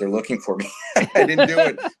see that they're looking for me. I didn't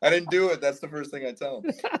do it. That's the first thing I tell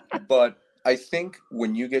them. But I think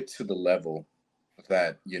when you get to the level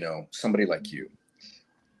that, somebody like you,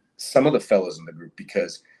 some of the fellas in the group,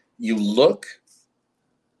 because you look,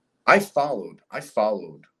 I followed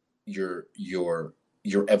your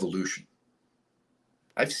evolution.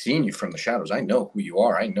 I've seen you from the shadows. I know who you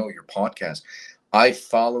are. I know your podcast. I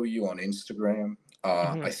follow you on Instagram.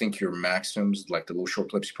 Mm-hmm. I think your maxims, like the little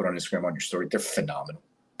short clips you put on Instagram on your story, they're phenomenal.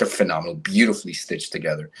 They're phenomenal, beautifully stitched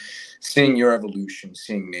together. Seeing your evolution,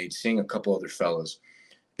 seeing Nate, seeing a couple other fellas,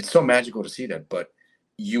 it's so magical to see that. But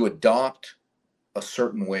you adopt a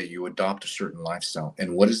certain way, you adopt a certain lifestyle.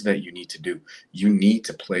 And what is that you need to do? You need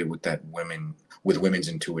to play with women's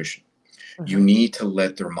intuition. Mm-hmm. You need to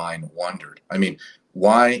let their mind wander. I mean,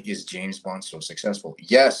 why is James Bond so successful?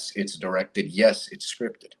 Yes, it's directed. Yes, it's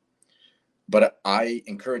scripted. But I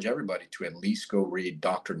encourage everybody to at least go read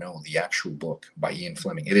Dr. No, the actual book by Ian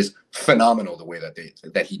Fleming. It is phenomenal the way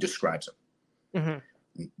that he describes him. Mm-hmm.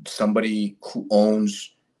 Somebody who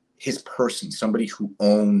owns his person, somebody who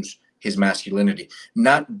owns his masculinity,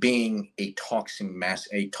 not being a toxic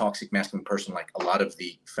masculine person like a lot of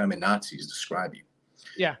the feminazis describe you.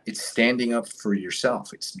 Yeah, it's standing up for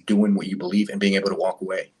yourself. It's doing what you believe and being able to walk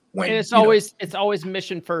away. And it's always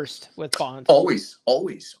mission first with Bond. Always,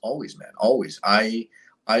 man. Always.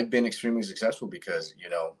 I've been extremely successful because,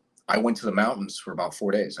 I went to the mountains for about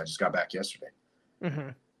 4 days. I just got back yesterday. Mm-hmm.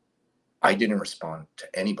 I didn't respond to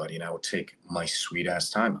anybody, and I would take my sweet ass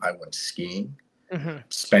time. I went skiing, mm-hmm.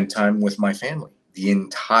 spent time with my family the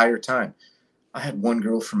entire time. I had one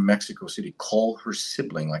girl from Mexico City call her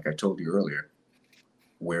sibling, like I told you earlier.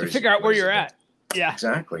 To figure out where you're at. Yeah,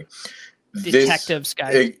 exactly. Detectives,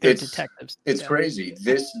 guys. Detectives. It's crazy.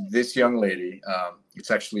 This young lady.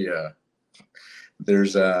 It's actually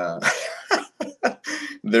it's a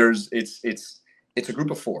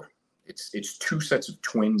group of 4. It's two sets of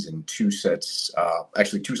twins and two sets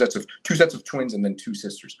of twins and then two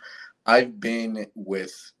sisters. I've been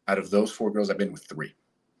with, out of those 4 girls, I've been with 3.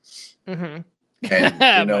 Mm-hmm.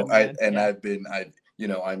 And you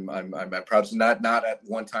know, I'm proud to not at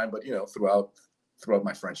one time, but you know, throughout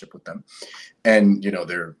my friendship with them. And you know,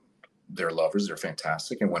 they're lovers, they're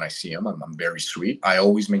fantastic. And when I see them, I'm very sweet. I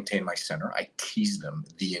always maintain my center. I tease them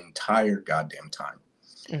the entire goddamn time.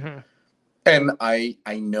 Mm-hmm. And I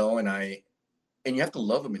know, and you have to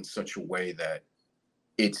love them in such a way that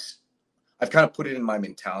I've kind of put it in my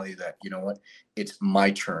mentality that, you know what, it's my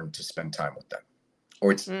turn to spend time with them,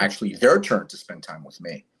 or it's actually their turn to spend time with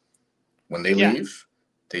me. When they leave,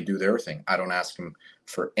 they do their thing. I don't ask them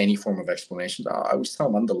for any form of explanations. I always tell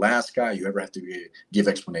them I'm the last guy you ever have to give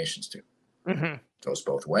explanations to. Mm-hmm. Goes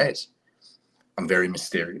both ways. I'm very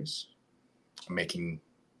mysterious. I'm making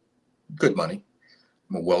good money.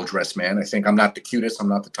 I'm a well-dressed man. I think I'm not the cutest. I'm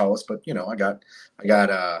not the tallest, but you know, I got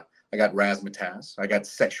razzmatazz. I got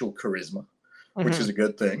sexual charisma, which is a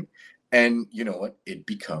good thing. And you know what? It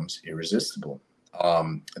becomes irresistible.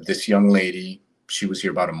 This young lady, she was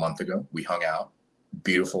here about a month ago. We hung out,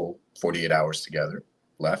 beautiful 48 hours together,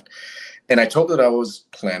 left. And I told her that I was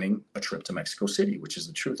planning a trip to Mexico City, which is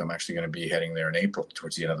the truth. I'm actually going to be heading there in April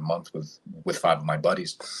towards the end of the month with 5 of my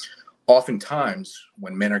buddies. Oftentimes,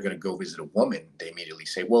 when men are going to go visit a woman, they immediately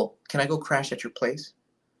say, well, can I go crash at your place?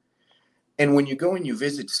 And when you go and you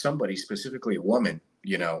visit somebody, specifically a woman,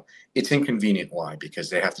 you know, it's inconvenient. Why? Because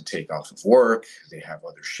they have to take off of work. They have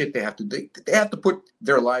other shit. They have to put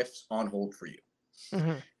their lives on hold for you.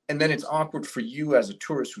 Mm-hmm. And then it's awkward for you as a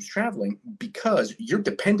tourist who's traveling because you're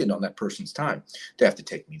dependent on that person's time. They have to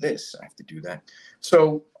take me this. I have to do that.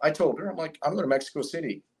 So I told her, I'm like, I'm going to Mexico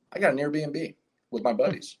City. I got an Airbnb with my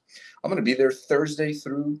buddies. I'm going to be there Thursday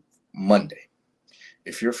through Monday.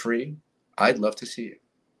 If you're free, I'd love to see you.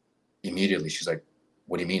 Immediately, she's like,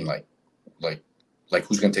 what do you mean? Like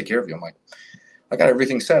who's going to take care of you? I'm like, I got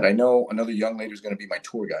everything set. I know another young lady who's going to be my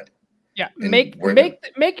tour guide. Yeah. Make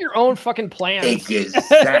your own fucking plans.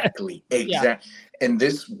 Exactly. Yeah. And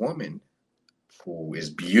this woman, who is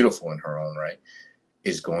beautiful in her own right,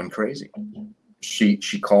 is going crazy.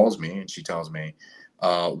 She calls me and she tells me,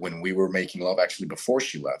 when we were making love, actually before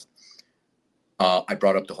she left, I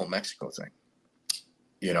brought up the whole Mexico thing.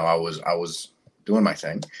 You know, I was doing my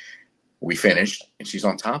thing. We finished and she's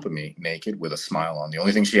on top of me naked with a smile on. The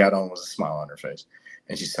only thing she had on was a smile on her face.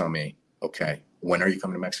 And she's telling me, okay, when are you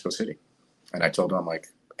coming to Mexico City? And I told her, I'm like,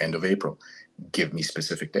 end of April. Give me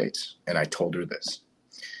specific dates. And I told her this.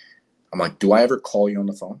 I'm like, do I ever call you on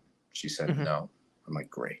the phone? She said, no. I'm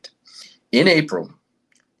like, great. In April,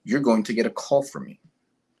 you're going to get a call from me.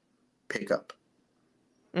 Pick up.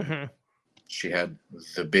 Mm-hmm. She had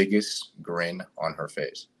the biggest grin on her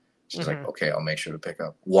face. She's like, okay, I'll make sure to pick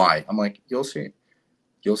up. Why? I'm like, you'll see.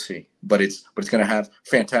 You'll see. But it's going to have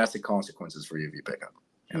fantastic consequences for you if you pick up.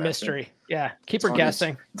 And mystery. Yeah. Keep her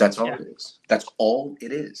guessing. That's all it is. That's all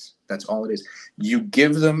it is. That's all it is. You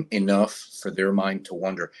give them enough for their mind to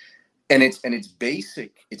wonder. And it's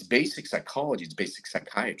basic psychology. It's basic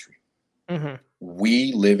psychiatry. Mm-hmm.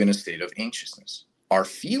 We live in a state of anxiousness. Our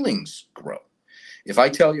feelings grow. If I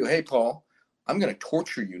tell you, hey, Paul, I'm going to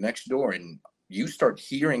torture you next door, and you start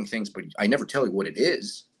hearing things, but I never tell you what it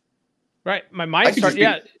is. Right. My mind starts,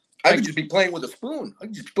 I could just be playing with a spoon. I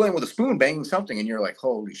could just be playing with a spoon, banging something, and you're like,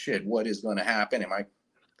 holy shit, what is going to happen?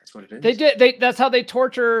 That's what it is. That's how they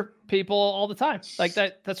torture people all the time. Like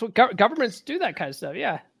that's what governments do, that kind of stuff.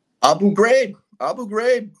 Yeah. Abu Ghraib,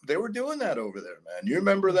 they were doing that over there, man. You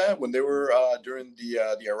remember that when they were during the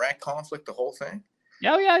Iraq conflict, the whole thing?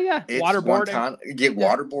 Yeah. It's waterboarding.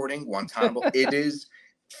 Waterboarding, Guantanamo. It is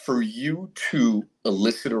for you to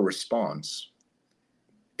elicit a response.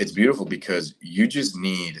 It's beautiful because you just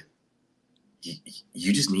need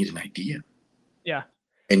an idea. Yeah.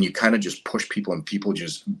 And you kind of just push people, and people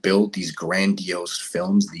just build these grandiose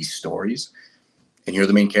films, these stories, and you're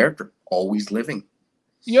the main character, always living.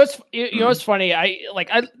 You know what's funny?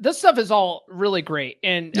 This stuff is all really great.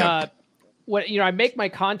 And when I make my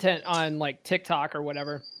content on like TikTok or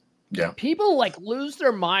whatever. Yeah. People like lose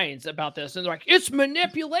their minds about this, and they're like, it's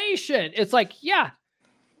manipulation. It's like, yeah,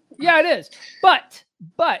 it is. But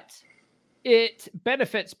it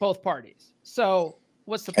benefits both parties. So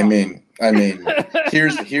what's the problem? I mean,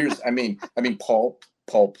 here's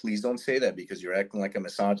Paul, please don't say that, because you're acting like a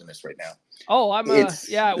misogynist right now. Oh, I wear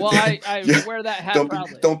that hat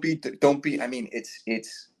proudly. Don't be. I mean,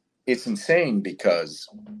 it's insane, because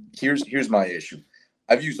here's my issue.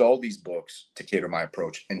 I've used all these books to cater my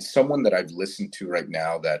approach, and someone that I've listened to right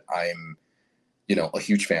now that I'm, a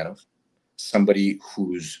huge fan of, somebody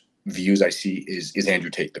who's views I see is Andrew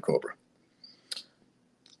Tate, the Cobra.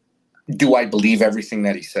 Do I believe everything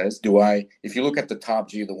that he says? If you look at the top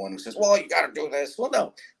G, the one who says, well, you got to do this. Well,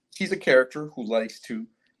 no, he's a character who likes to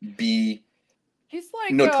be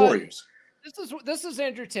notorious. This is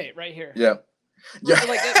Andrew Tate right here. Yeah. Yeah.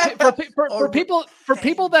 For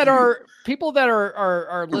people that are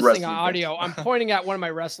listening on audio, I'm pointing at one of my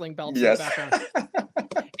wrestling belts in the background.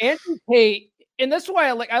 Andrew Tate, and that's why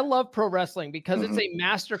I love pro wrestling, because it's a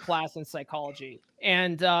masterclass in psychology.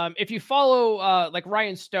 And if you follow like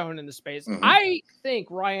Ryan Stone in the space, I think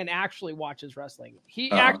Ryan actually watches wrestling.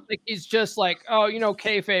 He acts like he's just like, oh,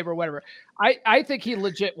 kayfabe or whatever. I think he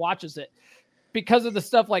legit watches it because of the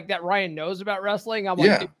stuff like that Ryan knows about wrestling. I'm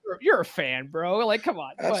like, you're a fan, bro. Like, come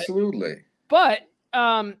on. Absolutely. But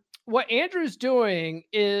what Andrew's doing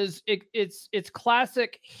is it's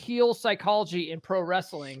classic heel psychology in pro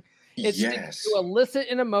wrestling. It's to elicit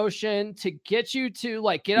an emotion, to get you to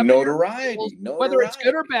like get up, notoriety, whether it's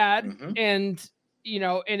good or bad, and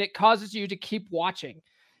and it causes you to keep watching.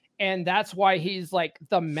 And that's why he's like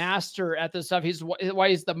the master at this stuff. Why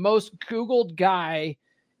he's the most Googled guy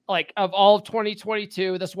like of all of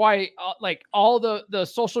 2022. That's why like all the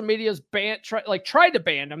social media's tried to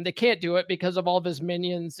ban him. They can't do it because of all of his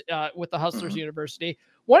minions with the Hustlers University.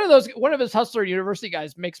 One of his Hustler University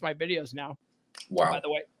guys makes my videos now. Wow. By the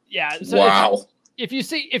way. Yeah. So wow. If you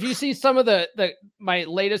see some of my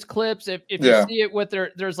latest clips, if you see it with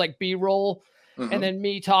there's like B-roll and then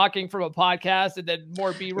me talking from a podcast and then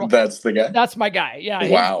more B-roll. That's the guy. That's my guy. Yeah.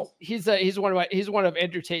 Wow. He's one of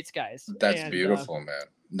Andrew Tate's guys. That's beautiful, man.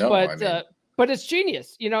 No, but it's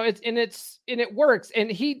genius. It works.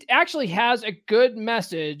 And he actually has a good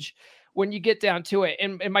message when you get down to it.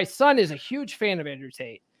 And my son is a huge fan of Andrew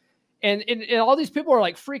Tate. And all these people are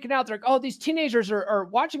like freaking out. They're like, oh, these teenagers are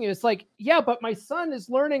watching it. It's like, yeah, but my son is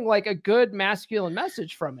learning like a good masculine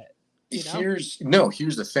message from it. Here's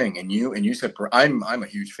the thing. And you said, I'm a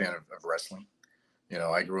huge fan of wrestling.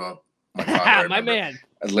 I grew up, my father, man.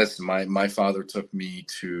 Listen, my father took me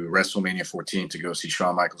to WrestleMania 14 to go see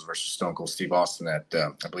Shawn Michaels versus Stone Cold Steve Austin at,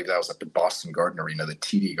 I believe that was at the Boston Garden Arena, the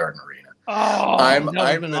TD Garden Arena. Oh, I'm the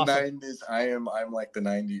awesome. 90s. I'm like the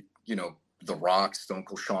 90s, The Rock, Stone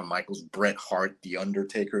Cold, Shawn Michaels, Bret Hart, The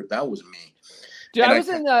Undertaker. That was me. Dude, I was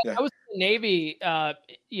in the Navy,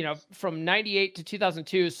 from 98 to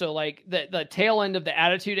 2002. So like the tail end of the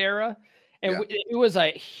Attitude Era. And it was a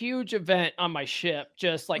huge event on my ship.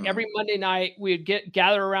 Just like every Monday night we'd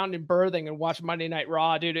gather around in berthing and watch Monday Night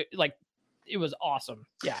Raw, dude. It was awesome.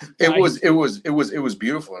 Yeah. It was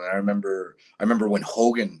beautiful. And I remember when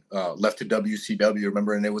Hogan left to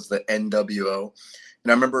WCW, and it was the NWO.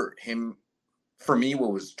 And I remember him. For me,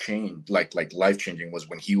 what was changed, like life changing, was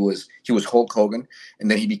when he was Hulk Hogan, and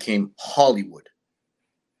then he became Hollywood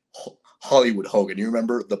Hogan. You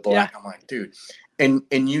remember the black? Yeah. I'm like, dude, and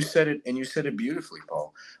you said it beautifully,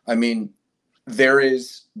 Paul. I mean, there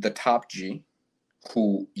is the top G,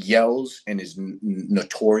 who yells and is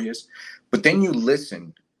notorious, but then you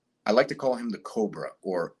listen. I like to call him the Cobra,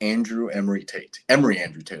 or Andrew Emery Tate,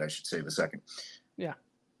 I should say, the second. Yeah,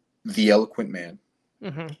 the eloquent man.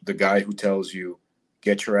 The guy who tells you,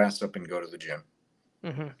 get your ass up and go to the gym.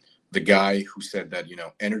 The guy who said that,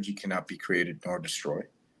 energy cannot be created nor destroyed.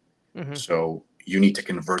 So you need to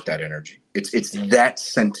convert that energy. It's that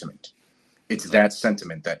sentiment. It's that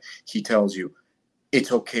sentiment that he tells you,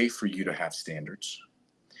 it's okay for you to have standards.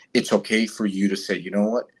 It's okay for you to say, you know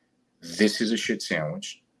what? This is a shit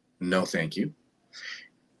sandwich. No, thank you.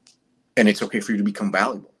 And it's okay for you to become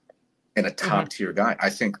valuable and a top tier guy. I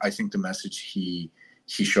think the message he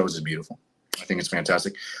shows is beautiful. I think it's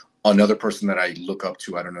fantastic. Another person that I look up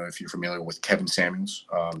to, I don't know if you're familiar with Kevin Samuels.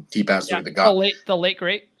 He passed away. The late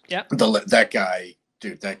great. Yeah. That guy,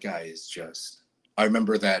 dude, that guy is just, I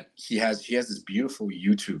remember that he has this beautiful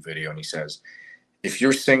YouTube video, and he says, if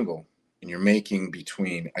you're single and you're making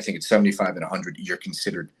between, I think it's 75 and 100, you're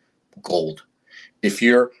considered gold. If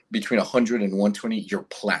you're between 100 and 120, you're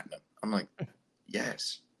platinum. I'm like,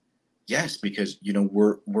 yes, because,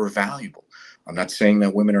 we're valuable. I'm not saying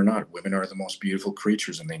that women are not. Women are the most beautiful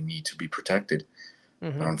creatures, and they need to be protected.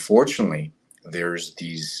 But unfortunately, there's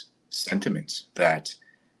these sentiments that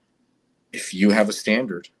if you have a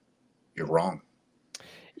standard, you're wrong.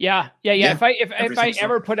 Yeah. If I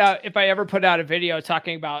ever put out a video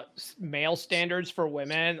talking about male standards for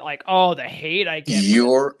women, like, oh, the hate I get.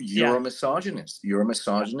 You're a misogynist. You're a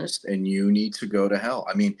misogynist, and you need to go to hell.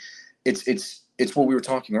 I mean, it's what we were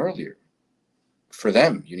talking earlier. For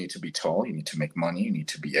them, you need to be tall, you need to make money, you need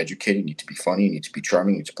to be educated, you need to be funny, you need to be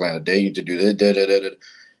charming, you need to plan a day, you need to do that.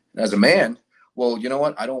 As a man, well, you know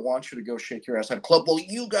what? I don't want you to go shake your ass at a club. Well,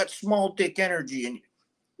 you got small dick energy, and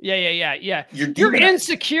Yeah. You're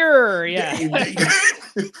insecure. Yeah.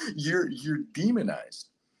 You're demonized.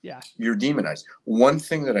 Yeah. You're demonized. One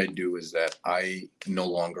thing that I do is that I no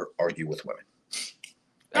longer argue with women.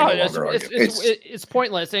 It's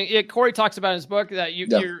pointless. And Corey talks about in his book that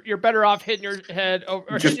you're better off hitting your head or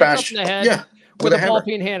just hitting yourself in the head with a ball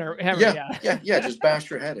peen hammer. Just bash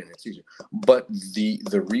your head in. It's easier. But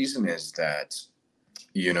the reason is that,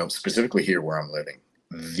 specifically here where I'm living,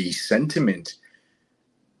 the sentiment,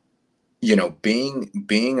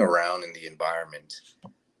 being around in the environment,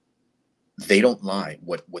 they don't lie.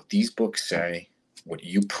 What these books say, what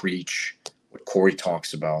you preach, what Corey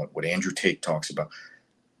talks about, what Andrew Tate talks about,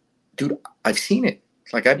 dude, I've seen it.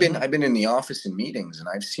 Like I've been in the office in meetings, and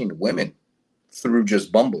I've seen women through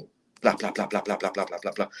just Bumble, blah blah blah blah blah blah blah blah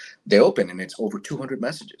blah blah. They open and it's over 200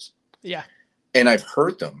 messages. Yeah, and I've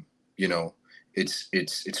heard them. It's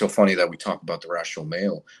so funny that we talk about the rational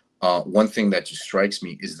male. One thing that just strikes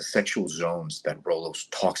me is the sexual zones that Rollos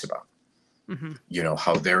talks about.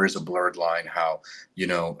 How there is a blurred line, how,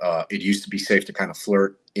 it used to be safe to kind of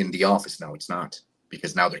flirt in the office. Now it's not,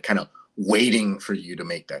 because now they're kind of waiting for you to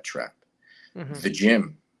make that trap. The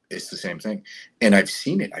gym is the same thing. And I've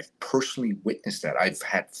seen it. I've personally witnessed that. I've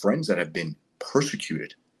had friends that have been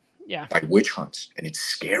persecuted by witch hunts, and it's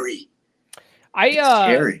scary. It's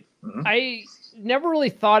scary. I never really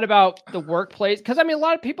thought about the workplace, because a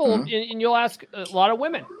lot of people, and you'll ask a lot of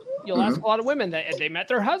women. You'll ask a lot of women that they met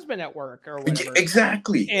their husband at work or whatever.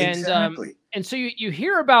 Exactly. And so you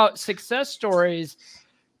hear about success stories,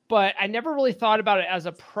 but I never really thought about it as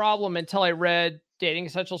a problem until I read Dating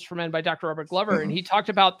Essentials for Men by Dr. Robert Glover. And he talked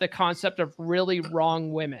about the concept of really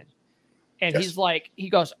wrong women. And he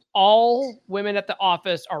goes, all women at the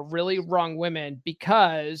office are really wrong women,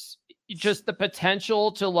 because just the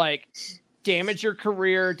potential to damage your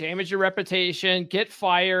career, damage your reputation, get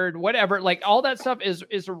fired, whatever. All that stuff is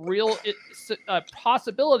a real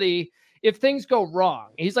possibility if things go wrong.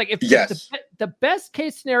 He's like, if the best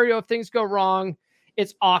case scenario, if things go wrong,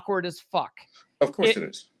 it's awkward as fuck. Of course it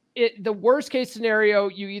is. The worst case scenario,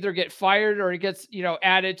 you either get fired or it gets,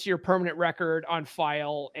 added to your permanent record on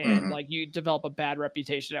file, and you develop a bad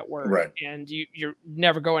reputation at work, right, and you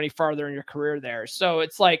never go any farther in your career there. So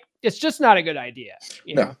it's it's just not a good idea.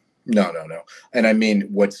 No. And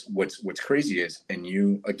what's crazy is, and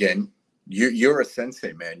you're a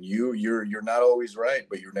sensei, man. You're not always right,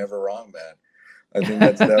 but you're never wrong, man. I think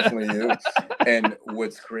that's definitely you. And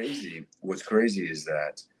what's crazy is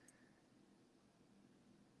that,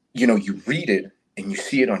 you read it and you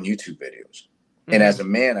see it on YouTube videos. And as a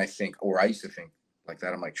man, I used to think like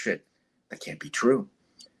that. I'm like, shit, that can't be true.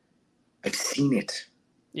 I've seen it.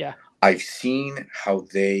 Yeah. I've seen how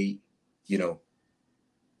they,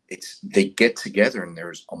 they get together and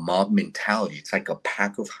there's a mob mentality. It's like a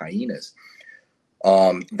pack of hyenas.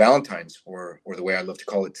 Valentine's, or the way I love to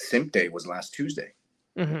call it, Simp Day, was last Tuesday.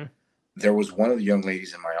 There was one of the young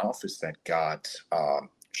ladies in my office that got,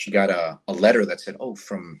 she got a letter that said, "Oh,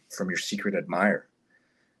 from your secret admirer,"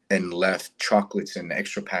 and left chocolates and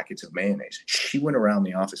extra packets of mayonnaise. She went around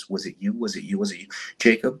the office. Was it you? Was it you? Was it you?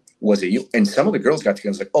 Jacob? Was it you? And some of the girls got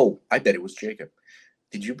together and was like, "Oh, I bet it was Jacob.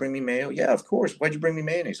 Did you bring me mayo?" "Yeah, of course. Why'd you bring me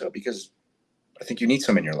mayonnaise?" "Oh, because I think you need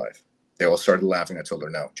some in your life." They all started laughing. I told her,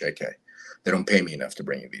 "No, JK, they don't pay me enough to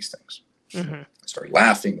bring you these things." Started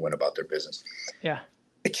laughing, went about their business. Yeah.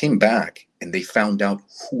 They came back and they found out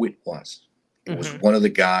who it was. It was one of the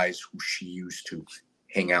guys who she used to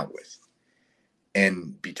hang out with.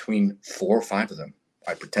 And between 4 or 5 of them,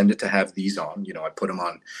 I pretended to have these on. I put them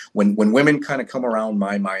on. When women kind of come around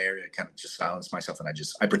my area, I kind of just silence myself, and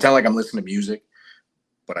I pretend like I'm listening to music,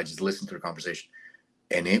 but I just listen to the conversation.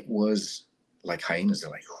 And it was like hyenas.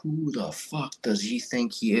 They're like, "Who the fuck does he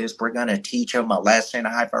think he is? We're going to teach him a lesson.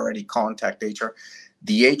 I've already contacted HR."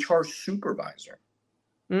 The HR supervisor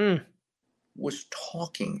was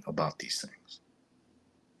talking about these things.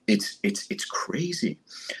 It's crazy.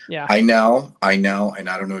 Yeah. I know, and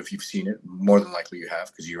I don't know if you've seen it. More than likely you have,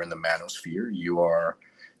 because you're in the manosphere. You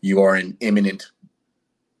are an imminent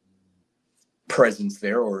presence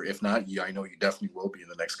there, or if not, I know you definitely will be in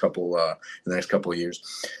the next couple of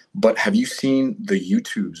years. But have you seen the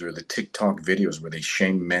YouTubes or the TikTok videos where they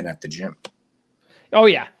shame men at the gym? Oh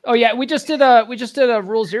yeah. We just did a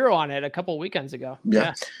Rule Zero on it a couple of weekends ago.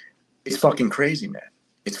 Yeah. It's fucking crazy, man.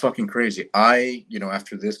 It's fucking crazy.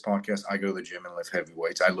 After this podcast, I go to the gym and lift heavy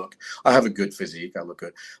weights. I have a good physique. I look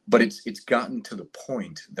good, but it's gotten to the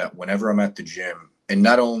point that whenever I'm at the gym, and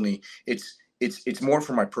not only it's more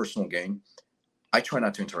for my personal gain, I try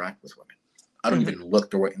not to interact with women. I don't even look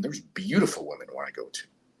their way. And there's beautiful women where I go to.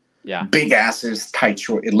 Yeah. Big asses, tight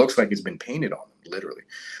short. It looks like it's been painted on them, literally.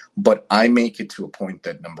 But I make it to a point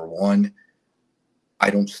that, number one, I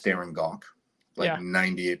don't stare and gawk like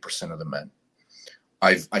 98% of the men.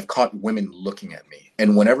 I've caught women looking at me,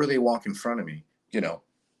 and whenever they walk in front of me,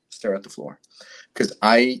 stare at the floor, because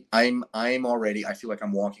I'm already, I feel like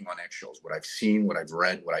I'm walking on eggshells. What I've seen, what I've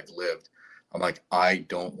read, what I've lived, I'm like, I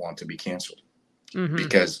don't want to be canceled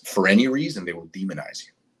because for any reason they will demonize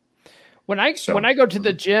you. When I go to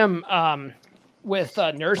the gym with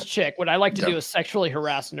a nurse chick, what I like to do is sexually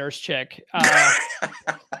harass nurse chick.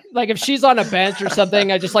 Like if she's on a bench or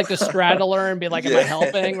something, I just like to straddle her and be like, "Am I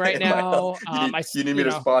helping right now?" You need me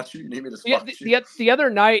to spot you. You need me to spot you. The other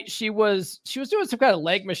night she was doing some kind of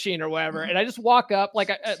leg machine or whatever, and I just walk up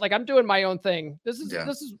like I'm doing my own thing. This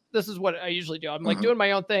is what I usually do. I'm like doing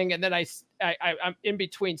my own thing, and then I'm in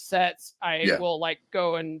between sets. I will like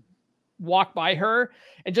go and walk by her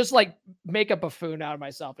and just like make a buffoon out of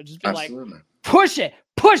myself and just be like, push it,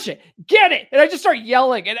 get it. And I just start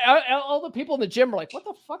yelling, and all the people in the gym are like, what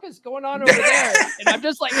the fuck is going on over there? And I'm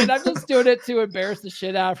just doing it to embarrass the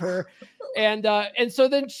shit out of her. And so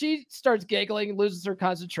then she starts giggling, loses her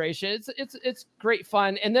concentration. It's great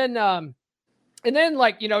fun. And then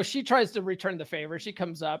like, she tries to return the favor. She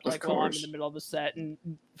comes up like while I'm in the middle of the set and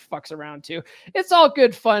fucks around too. It's all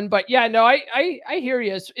good fun, but yeah, no, I hear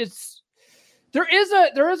you.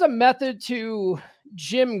 There is a method to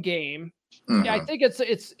gym game. Yeah, I think it's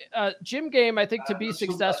a gym game. I think to be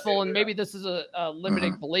successful, and maybe this is a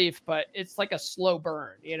limiting belief, but it's like a slow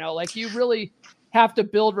burn. Like you really have to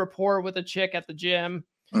build rapport with a chick at the gym,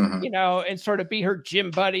 and sort of be her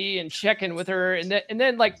gym buddy and check in with her, and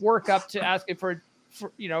then like work up to asking for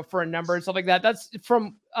a number and stuff like that. That's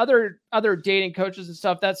from other dating coaches and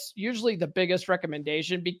stuff. That's usually the biggest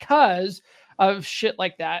recommendation because of shit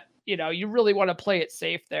like that. You really want to play it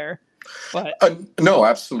safe there. But no,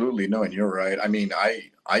 absolutely no, and you're right. I mean, I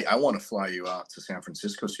want to fly you out to San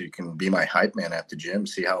Francisco so you can be my hype man at the gym.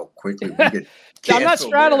 See how quickly we get. I'm not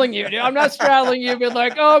straddling you, dude. I'm not straddling you, but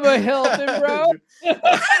like, oh, my Hilton, bro.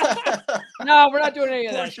 No, we're not doing any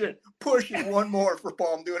of that. Push it. One more for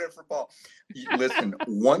Paul. I'm doing it for Paul. Listen,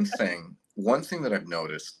 one thing that I've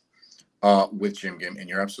noticed with gym game, and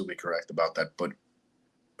you're absolutely correct about that. But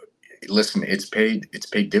listen, it's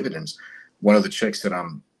paid dividends. One of the chicks that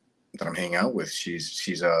I'm hanging out with,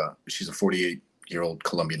 she's a 48-year-old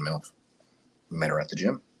Colombian MILF. Met her at the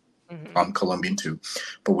gym. I'm Colombian too.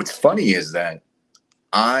 But what's funny is that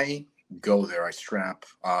I go there, I strap,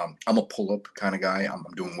 I'm a pull-up kind of guy. I'm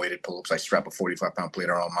doing weighted pull-ups. I strap a 45-pound plate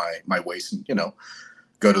around my waist and,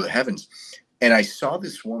 go to the heavens. And I saw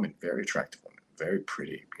this woman, very attractive woman, very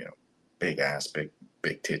pretty, big ass, big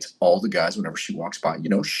tits. All the guys, whenever she walks by,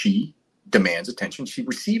 she demands attention. She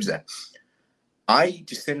receives that. I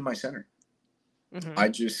just stayed in my center. And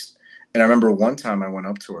I remember one time I went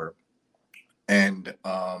up to her and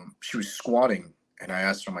she was squatting, and I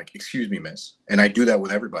asked her, I'm like, excuse me, miss. And I do that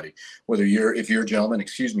with everybody, if you're a gentleman,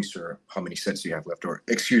 excuse me, sir, how many sets do you have left? Or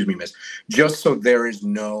excuse me, miss, just so there's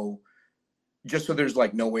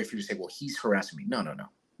like no way for you to say, well, he's harassing me. No.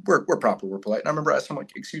 We're proper, we're polite. And I remember asking, I'm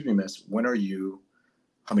like, excuse me, miss,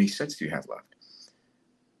 how many sets do you have left?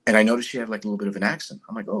 And I noticed she had like a little bit of an accent.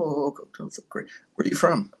 I'm like, oh, great. Where are you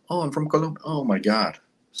from? Oh, I'm from Colombia. Oh my God.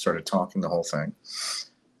 Started talking the whole thing.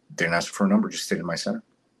 Didn't ask for a number, just stayed in my center.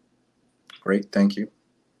 Great, thank you.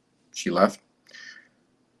 She left.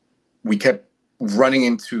 We kept running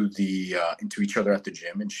into each other at the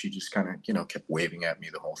gym, and she just kind of, kept waving at me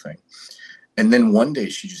the whole thing. And then one day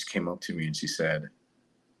she just came up to me and she said,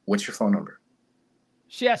 what's your phone number?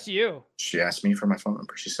 She asked you. She asked me for my phone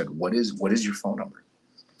number. She said, what is your phone number?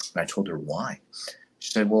 And I told her why.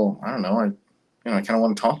 She said, well, I don't know. I kind of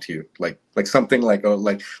want to talk to you. Like something like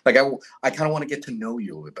I kind of want to get to know you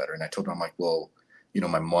a little bit better. And I told her, I'm like, well,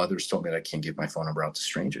 my mother's told me that I can't give my phone number out to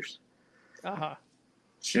strangers.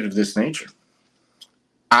 Shit of this nature.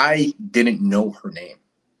 I didn't know her name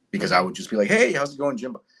because I would just be like, hey, how's it going,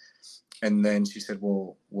 Jimbo? And then she said,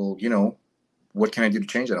 well, what can I do to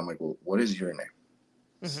change that? I'm like, well, what is your name?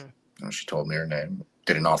 She told me her name.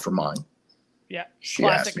 Didn't offer mine. Yeah, she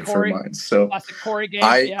asked me for mine. So classic Corey game.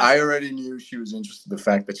 I already knew she was interested in the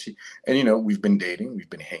fact that we've been dating, we've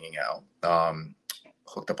been hanging out,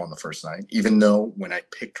 hooked up on the first night, even though when I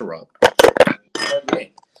picked her up,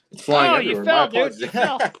 it's flying everywhere. You fell, dude. You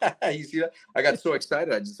fell. You see that? I got so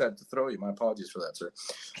excited, I just had to throw you. My apologies for that, sir.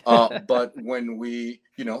 But when we,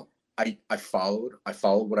 I followed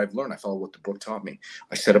what I've learned. I followed what the book taught me.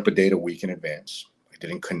 I set up a date a week in advance. I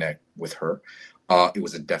didn't connect with her. It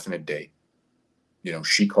was a definite date.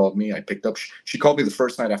 She called me. I picked up. She called me the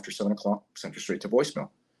first night after 7:00. Sent her straight to voicemail.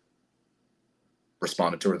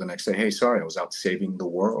 Responded to her the next day. Hey, sorry, I was out saving the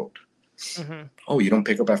world. Mm-hmm. Oh, you don't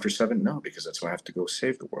pick up after 7? No, because that's why I have to go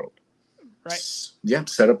save the world. Right. Yeah.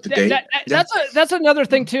 Set up the date. That's another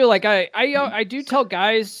thing too. Like I do tell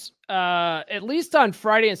guys, at least on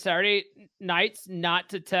Friday and Saturday nights, not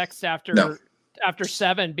to text after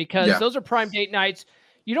 7, because those are prime date nights.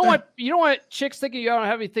 You don't want chicks thinking you don't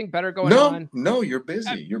have anything better going on. No, you're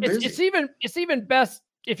busy. You're busy. It's even best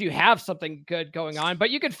if you have something good going on,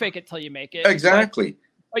 but you can fake it till you make it. Exactly.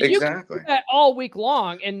 But you can do that all week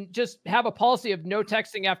long and just have a policy of no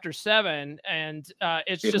texting after 7. And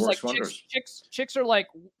it's just like chicks are like,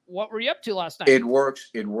 what were you up to last night? It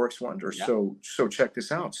works wonders. Yeah. So check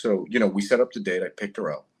this out. So, we set up the date. I picked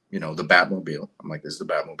her up, the Batmobile. I'm like, this is the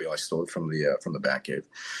Batmobile. I stole it from the Batcave.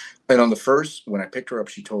 And on the first, when I picked her up,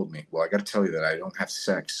 she told me, well, I got to tell you that I don't have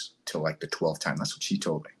sex till like the 12th time. That's what she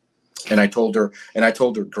told me. And I told her,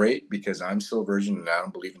 great, because I'm still a virgin and I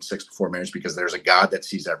don't believe in sex before marriage because there's a God that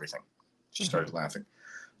sees everything. She started laughing.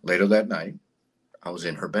 Later that night, I was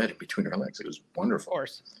in her bed in between her legs. It was wonderful. Of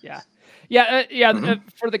course. Yeah.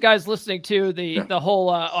 For the guys listening to the whole,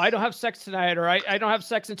 I don't have sex tonight, or I don't have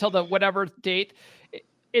sex until the whatever date.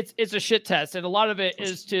 It's a shit test. And a lot of it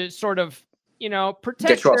is to sort of,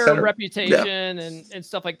 protect their reputation and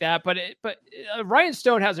stuff like that. But Ryan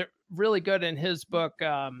Stone has it really good in his book,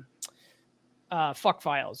 Fuck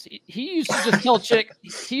Files. He used to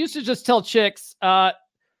just tell chicks,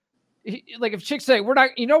 like if chicks say we're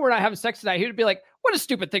not having sex tonight, he would be like, what a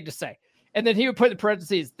stupid thing to say. And then he would put in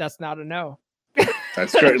parentheses, that's not a no.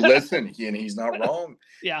 That's great. Listen, he's not wrong.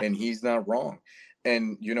 Yeah. And he's not wrong.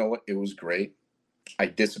 And you know what? It was great. I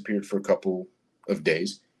disappeared for a couple of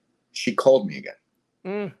days. She called me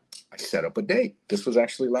again. I set up a date. This was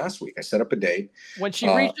actually last week. I set up a date. When she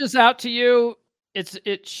reaches out to you,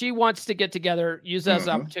 she wants to get together. Use that as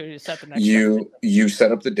an opportunity to set the next. You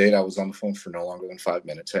set up the date. I was on the phone for no longer than 5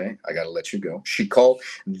 minutes. Hey, I got to let you go. She called.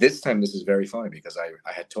 This time, this is very funny because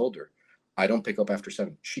I had told her I don't pick up after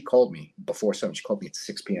 7. She called me before 7. She called me at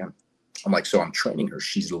 6 p.m. I'm like, so I'm training her.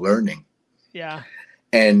 She's learning. Yeah.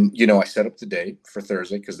 And, I set up the date for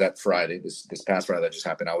Thursday because that Friday, this past Friday that just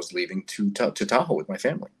happened, I was leaving to Tahoe with my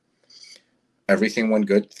family. Everything went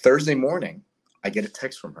good. Thursday morning, I get a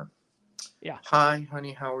text from her. Yeah. Hi,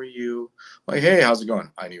 honey, how are you? Like, hey, how's it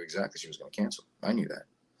going? I knew exactly she was going to cancel. I knew that.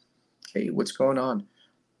 Hey, what's going on?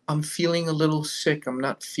 I'm feeling a little sick. I'm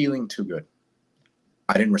not feeling too good.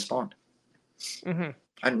 I didn't respond. I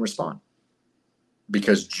didn't respond.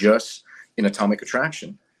 Because just in Atomic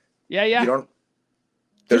Attraction,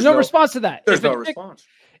 there's no response to that. There's no response.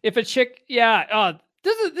 If a chick,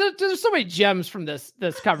 there's so many gems from this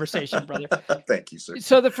conversation, brother. Thank you, sir.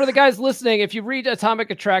 So for the guys listening, if you read Atomic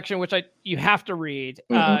Attraction, which you have to read,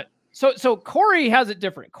 so Corey has it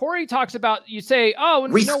different. Corey talks about, you say, no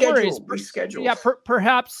worries, reschedule. Yeah,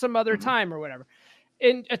 perhaps some other time or whatever.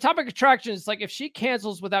 In Atomic Attraction, it's like if she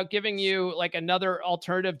cancels without giving you like another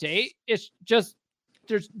alternative date, it's just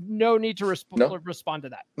there's no need to respond to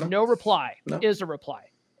that. No reply is a reply,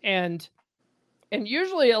 and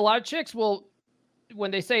usually a lot of chicks will, when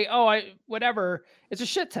they say, whatever, it's a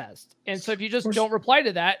shit test. And so if you just don't reply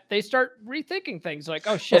to that, they start rethinking things like,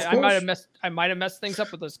 oh shit, I might have messed things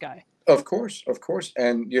up with this guy. Of course.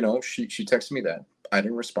 And she texted me that. I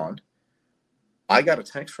didn't respond. I got a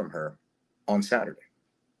text from her on Saturday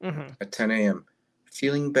at 10 a.m.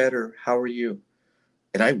 Feeling better. How are you?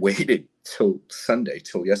 And I waited till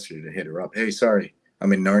yesterday to hit her up. Hey, sorry,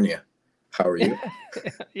 I'm in Narnia. How are you?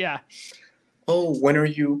 Yeah. Oh, when are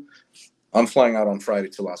you? I'm flying out on Friday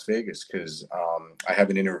to Las Vegas because I have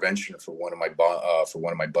an intervention for one of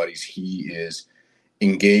my buddies. He is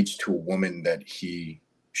engaged to a woman that he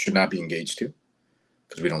should not be engaged to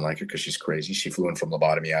because we don't like her because she's crazy. She flew in from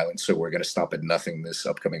Lobotomy Island, so we're going to stop at nothing this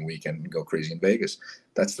upcoming weekend and go crazy in Vegas.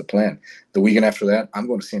 That's the plan. The weekend after that, I'm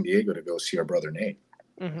going to San Diego to go see our brother Nate.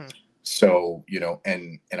 So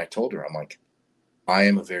and I told her, I'm like, I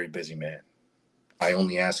am a very busy man. I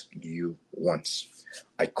only ask you once.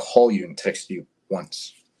 I call you and text you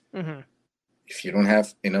once. If you don't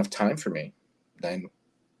have enough time for me, then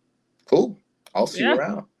cool. I'll see you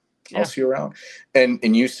around. Yeah. I'll see you around.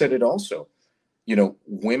 And you said it also.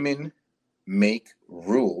 Women make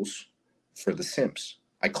rules for the simps.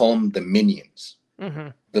 I call them the minions.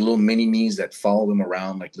 The little mini-me's that follow them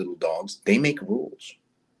around like little dogs. They make rules.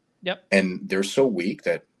 Yep. And they're so weak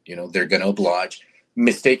that, they're going to oblige,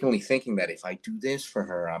 mistakenly thinking that if I do this for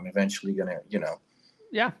her, I'm eventually going to,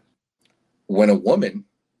 Yeah. When a woman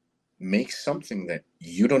makes something that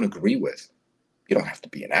you don't agree with, you don't have to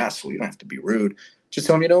be an asshole. You don't have to be rude. Just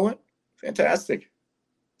tell them, you know what? Fantastic.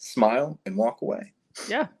 Smile and walk away.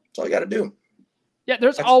 Yeah. That's all you got to do. Yeah,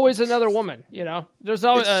 there's always another woman, you know. There's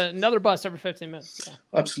always another bus every 15 minutes. Yeah.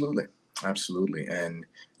 Absolutely. And,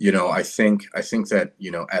 you know, I think that,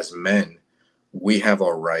 you know, as men, we have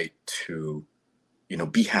our right to, you know,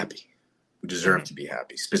 be happy. We deserve to be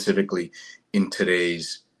happy, specifically in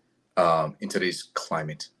today's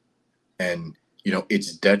climate. And, you know,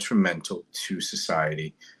 it's detrimental to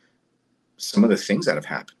society, some of the things that have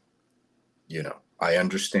happened. You know, I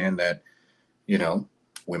understand that, you know,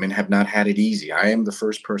 women have not had it easy. I am the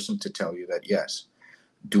first person to tell you that, yes.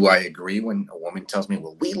 Do I agree when a woman tells me,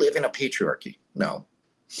 well, we live in a patriarchy? No.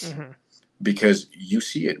 Because you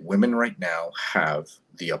see it. Women right now have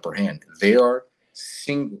the upper hand. They are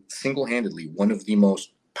single-handedly one of the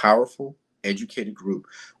most powerful, educated group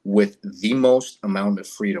with the most amount of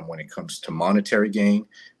freedom when it comes to monetary gain,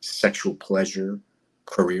 sexual pleasure,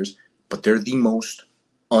 careers. But they're the most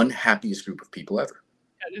unhappiest group of people ever.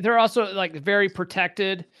 They're also like very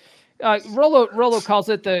protected. Rollo calls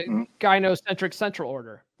it the gynocentric central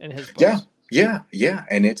order in his books. Yeah.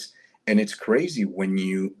 And it's crazy when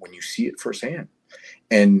you see it firsthand.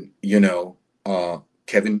 And, you know, the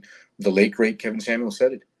late great Kevin Samuel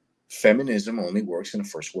said it. Feminism only works in a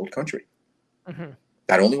first world country.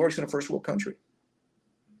 That only works in a first world country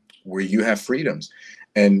where you have freedoms.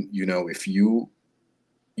 And, you know, if you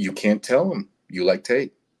can't tell them you like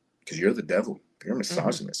Tate because you're the devil. You're a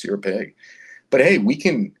misogynist. You're a pig. But hey, we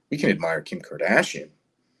can admire Kim Kardashian.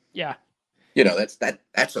 Yeah. You know,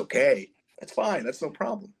 that's okay. That's fine. That's no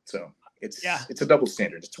problem. So it's a double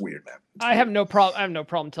standard. It's weird, man. I have no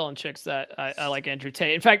problem telling chicks that I like Andrew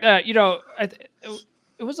Tate. In fact, you know,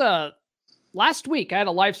 it was last week I had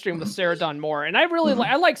a live stream with Sarah Dawn Moore, and I really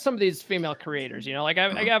I like some of these female creators. You know, like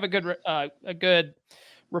I have a good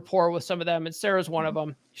rapport with some of them, and Sarah's one of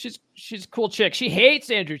them. She's a cool chick. She hates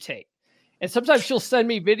Andrew Tate. And sometimes she'll send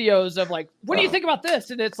me videos of like, what do you think about this?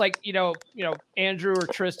 And it's like, you know, Andrew or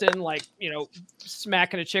Tristan, like, you know,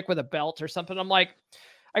 smacking a chick with a belt or something. I'm like,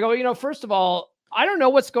 I go, you know, first of all, I don't know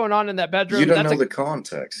what's going on in that bedroom. You don't know the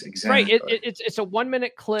context. Exactly. Right. It's a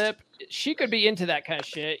 1-minute clip. She could be into that kind of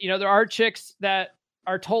shit. You know, there are chicks that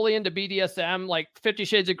are totally into BDSM, like 50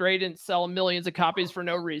 Shades of Grey didn't sell millions of copies for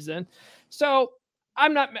no reason. So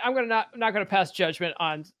I'm not going to pass judgment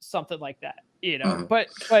on something like that. You know, but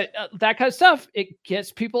that kind of stuff, it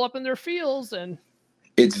gets people up in their feels, and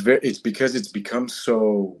it's because it's become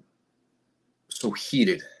so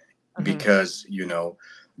heated. Because, you know,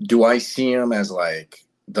 do I see him as like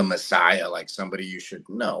the Messiah, like somebody you should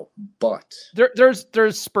know? But there's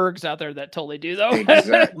spurgs out there that totally do though.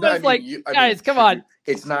 Exactly. Guys, come on.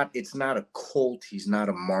 It's not a cult. He's not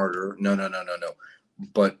a martyr. No.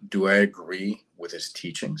 But do I agree with his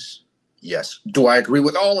teachings? Yes. Do I agree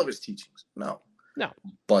with all of his teachings? No.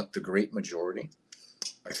 But the great majority,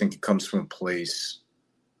 I think it comes from a place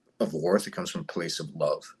of worth. It comes from a place of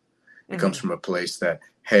love. It comes from a place that,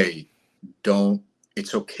 hey,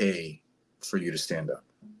 it's okay for you to stand up.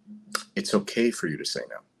 It's okay for you to say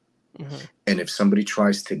no. And if somebody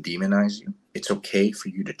tries to demonize you, it's okay for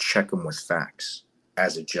you to check them with facts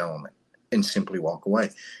as a gentleman and simply walk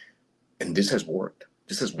away. And this has worked.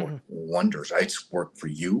 This has worked wonders. It's worked for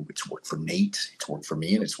you. It's worked for Nate. It's worked for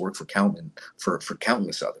me, and it's worked for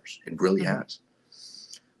countless others. It really has.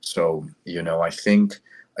 So, you know, I think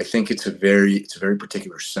it's a very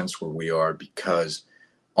particular sense where we are, because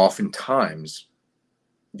oftentimes,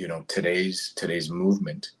 you know, today's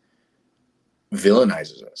movement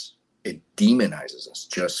villainizes us. It demonizes us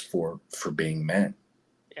just for being men.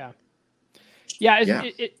 Yeah.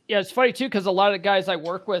 It's funny too, because a lot of the guys I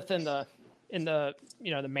work with in the you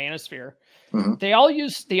know, the manosphere, they all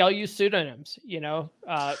use pseudonyms. You know,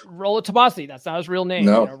 Rollo Tomasi, that's not his real name.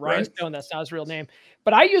 No, you know, Ryan Stone, that's not his real name.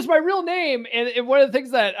 But I use my real name, and one of the things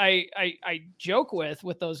that I joke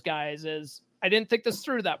with those guys is I didn't think this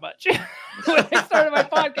through that much when I started my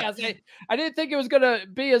podcast. I didn't think it was going to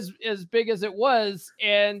be as big as it was,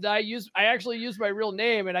 and I actually used my real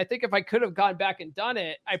name. And I think if I could have gone back and done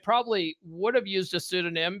it, I probably would have used a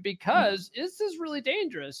pseudonym, because this is really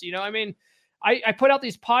dangerous. You know, I mean, I put out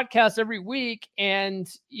these podcasts every week, and,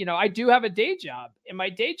 you know, I do have a day job, and my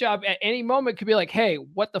day job at any moment could be like, hey,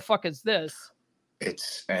 what the fuck is this? And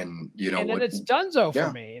then it's donezo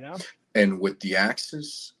for me, you know? And with the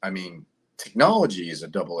Axis, I mean, technology is a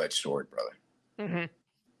double-edged sword, brother.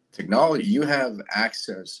 Technology, you have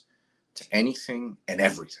access to anything and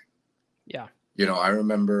everything. Yeah. You know, I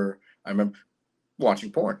remember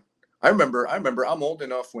watching porn. I remember I'm old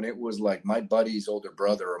enough when it was like my buddy's older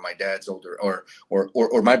brother or my dad's older or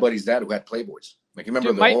my buddy's dad who had Playboys. Like, you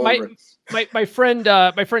remember my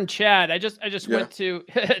friend Chad. I just went to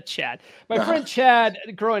Chad. My friend Chad,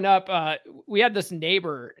 growing up, we had this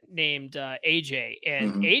neighbor named AJ,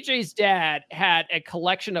 and AJ's dad had a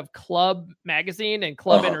collection of Club magazine and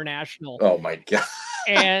Club International. Oh my God.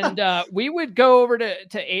 And we would go over to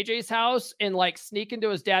AJ's house and like sneak into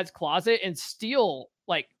his dad's closet and steal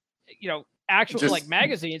like, actual like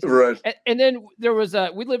magazines. Right. And then there was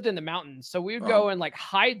we lived in the mountains, so we would go and like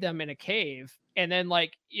hide them in a cave. And then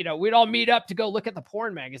like, we'd all meet up to go look at the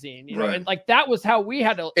porn magazine, and like, that was how we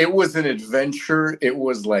had to. It was an adventure. It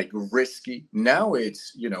was like risky. Now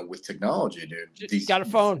it's, with technology, dude. You got a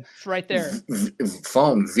phone. It's right there.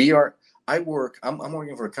 Phone, VR. I'm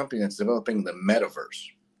working for a company that's developing the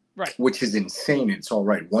metaverse, right? Which is insane. It's all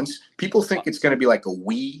right. Once people think it's going to be like a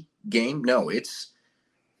Wii game. No, it's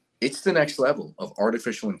the next level of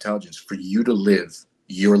artificial intelligence for you to live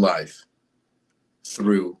your life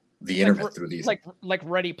through the internet, through these, like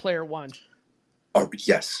Ready Player One. Oh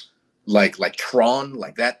yes, like Tron,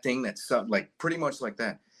 like that thing that's like pretty much like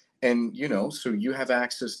that. And so you have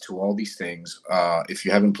access to all these things. If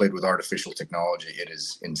you haven't played with artificial technology, it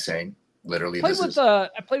is insane. Literally,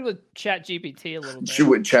 I played with ChatGPT a little bit.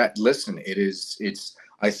 With Chat, listen, it's.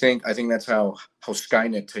 I think that's how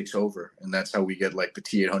Skynet takes over, and that's how we get like the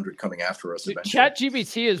T-800 coming after us eventually.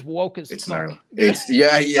 ChatGPT is woke as it's fuck. Gnarly. Yes, it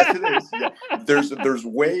is. Yeah.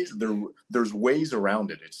 There's ways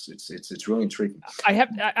around it. It's really intriguing.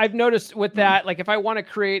 I've noticed with that, like if I want to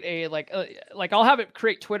create a like I'll have it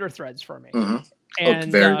create Twitter threads for me.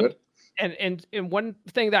 And very good. And one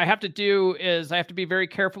thing that I have to do is I have to be very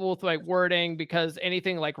careful with my wording, because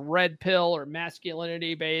anything like red pill or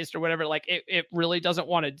masculinity based or whatever, like it really doesn't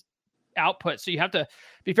want to output. So you have to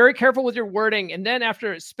be very careful with your wording. And then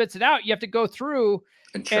after it spits it out, you have to go through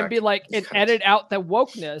and be like, and edit out the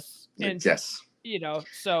wokeness. And yes,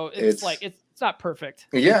 so it's like, it's not perfect.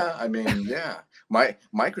 Yeah. I mean, yeah.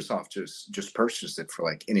 Microsoft just purchased it for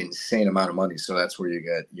like an insane amount of money, so that's where you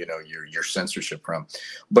get your censorship from.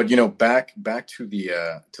 But back to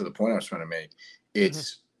the point I was trying to make.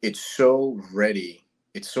 It's so ready,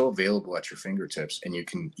 it's so available at your fingertips, and you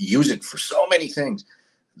can use it for so many things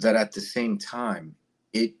that at the same time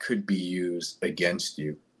it could be used against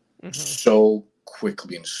you so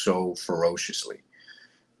quickly and so ferociously.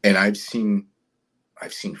 And I've seen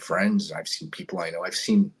friends, I've seen people I know, I've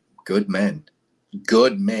seen good men,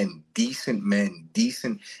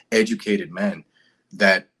 decent, educated men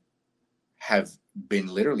that have been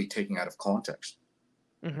literally taken out of context.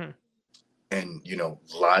 And,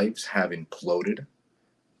 lives have imploded.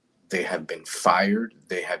 They have been fired.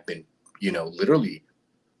 They have been, literally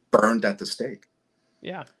burned at the stake.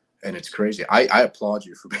 Yeah. And it's crazy. I applaud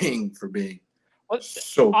you for being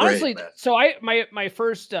so honestly great, man. So my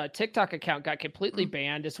first TikTok account got completely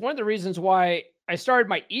banned. It's one of the reasons why I started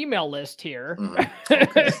my email list here.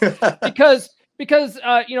 because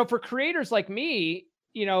for creators like me,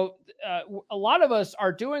 a lot of us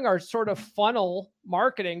are doing our sort of funnel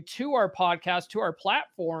marketing to our podcast, to our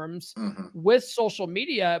platforms with social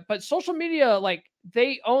media, but social media, like,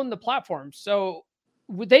 they own the platform. So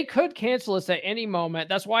they could cancel us at any moment.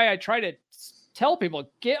 That's why I try to tell people,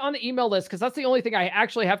 get on the email list, because that's the only thing I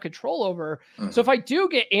actually have control over. So if I do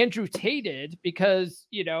get Andrew Tated because,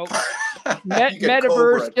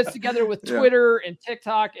 Metaverse gets together with Twitter and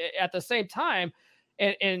TikTok at the same time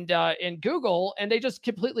and Google, and they just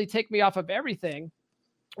completely take me off of everything,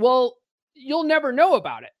 well, you'll never know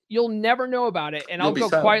about it. And I'll go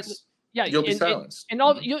quietly. Yeah, you'll be silenced. And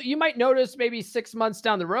you might notice maybe 6 months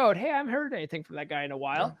down the road, hey, I haven't heard anything from that guy in a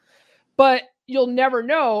while. But you'll never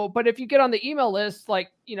know. But if you get on the email list, like,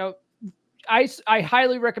 I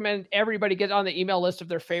highly recommend everybody get on the email list of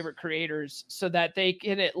their favorite creators, so that they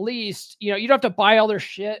can at least, you don't have to buy all their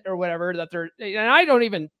shit or whatever that they're, and I don't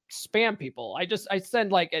even spam people. I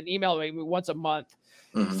send like an email maybe once a month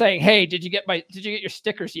saying, hey, did you get your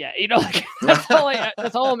stickers yet? Like, that's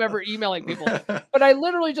all I'm ever emailing people. But I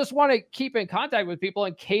literally just want to keep in contact with people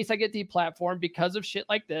in case I get deplatformed because of shit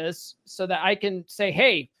like this, so that I can say,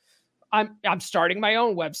 hey, I'm starting my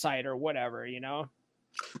own website or whatever,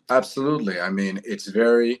 Absolutely. I mean,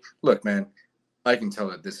 look, man, I can tell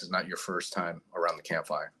that this is not your first time around the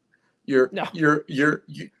campfire. You're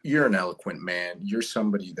an eloquent man. You're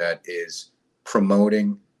somebody that is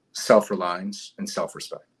promoting self-reliance and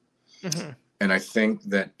self-respect. And I think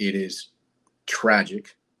that it is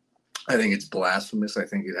tragic. I think it's blasphemous. I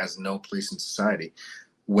think it has no place in society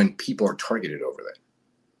when people are targeted over that.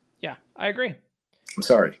 Yeah, I agree. I'm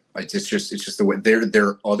sorry. It's just the way there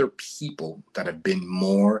are other people that have been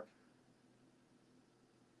more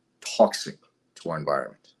toxic to our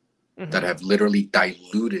environment, that have literally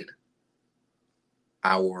diluted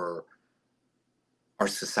our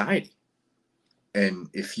society. And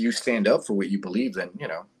if you stand up for what you believe, then, you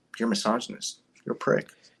know, you're misogynist. You're a prick.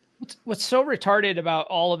 What's so retarded about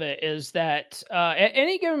all of it is that at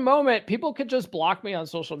any given moment, people could just block me on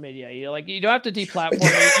social media. You don't have to deplatform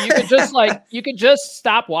me. You could just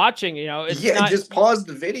stop watching. You know, just pause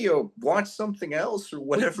the video, watch something else or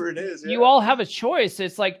whatever it is. You all have a choice.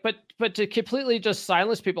 It's like, but to completely just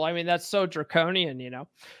silence people, I mean, that's so draconian. You know,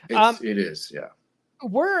 it is. Yeah,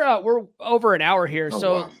 we're over an hour here,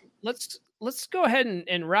 so wow. let's go ahead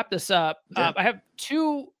and wrap this up. Yeah. I have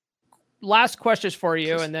two last questions for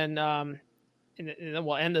you, and then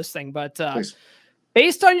we'll end this thing. But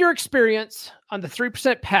based on your experience on the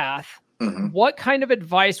 3% path, what kind of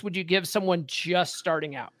advice would you give someone just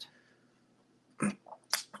starting out?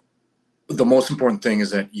 The most important thing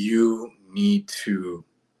is that you need to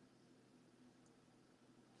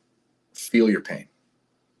feel your pain.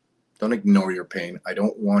 Don't ignore your pain. I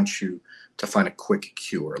don't want you to find a quick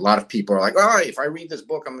cure. A lot of people are like, all right, if I read this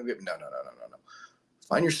book, I'm going to be... No.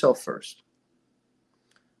 Find yourself first.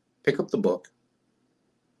 Pick up the book.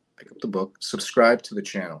 Subscribe to the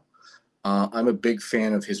channel. I'm a big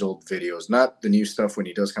fan of his old videos, not the new stuff when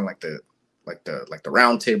he does kind of like the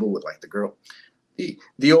round table with like the girl.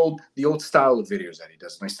 The old style of videos that he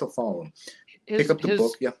does, and I still follow him. Pick up the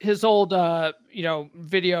book. Yeah. His old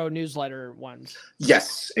video newsletter ones.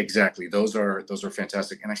 Yes, exactly. Those are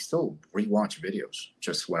fantastic. And I still rewatch videos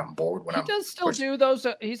just when I'm bored.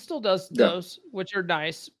 He still does those, which are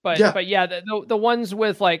nice. But the ones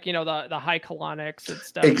with like, the high colonics and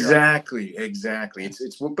stuff. Exactly.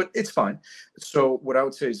 But it's fine. So what I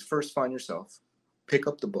would say is first find yourself, pick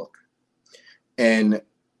up the book, and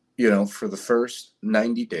for the first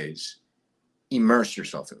 90 days, immerse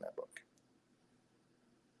yourself in that book.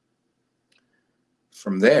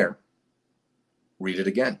 From there, read it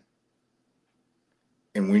again.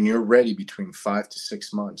 And when you're ready, between 5 to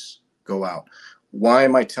 6 months, go out. Why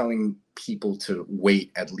am I telling people to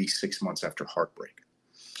wait at least 6 months after heartbreak?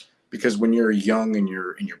 Because when you're young and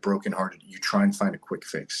you're brokenhearted, you try and find a quick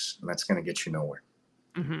fix, and that's going to get you nowhere.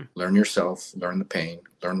 Learn yourself, learn the pain,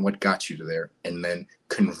 learn what got you to there, and then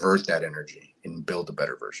convert that energy and build a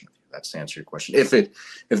better version of you. That's to answer your question. If that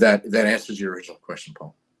answers your original question,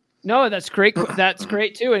 Paul. No, that's great. That's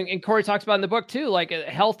great too. And Corey talks about in the book too, like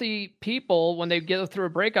healthy people, when they get through a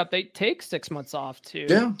breakup, they take 6 months off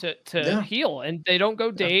to heal, and they don't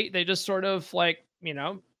go date. They just sort of Fine.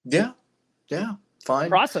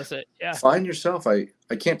 Process it. Yeah. Find yourself. I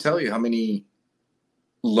can't tell you how many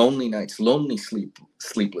lonely nights,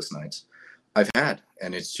 sleepless nights I've had.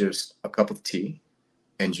 And it's just a cup of tea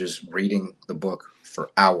and just reading the book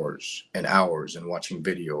for hours and hours and watching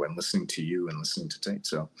video and listening to you and listening to Tate.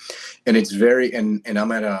 So, and it's very, and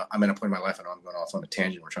I'm at a point in my life, I know I'm going off on a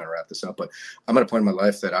tangent. We're trying to wrap this up, but I'm at a point in my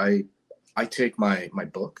life that I take my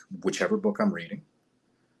book, whichever book I'm reading,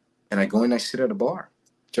 and I go and I sit at a bar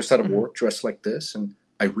just out of work, dressed like this, and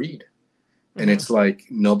I read. And it's like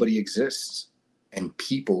nobody exists. And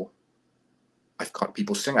I've caught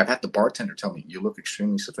people saying, I've had the bartender tell me, you look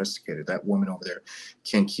extremely sophisticated. That woman over there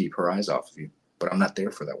can't keep her eyes off of you. But I'm not there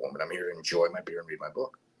for that woman. I'm here to enjoy my beer and read my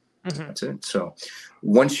book. That's it. So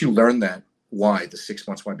once you learn that, why? The 6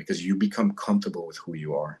 months, why? Because you become comfortable with who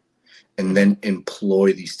you are. And then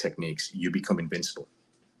employ these techniques. You become invincible.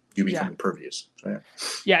 You become impervious. So,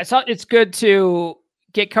 it's good to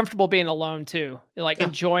get comfortable being alone too.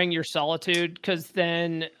 Enjoying your solitude, because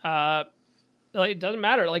then it doesn't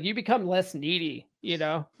matter. Like, you become less needy,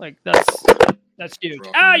 that's huge.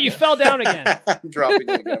 You fell down again. Dropping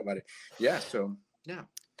it again, buddy. Yeah. So, yeah.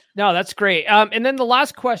 No, that's great. And then the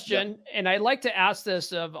last question, and I like to ask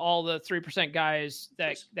this of all the 3% guys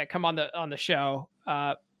that come on the show.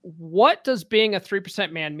 What does being a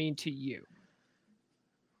 3% man mean to you?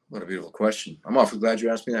 What a beautiful question. I'm awfully glad you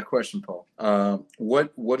asked me that question, Paul.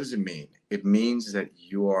 What does it mean? It means that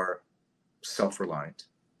you are self-reliant.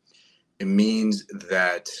 It means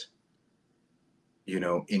that,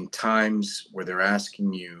 in times where they're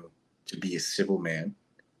asking you to be a civil man,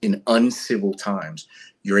 in uncivil times,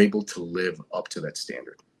 you're able to live up to that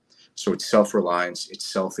standard. So it's self-reliance,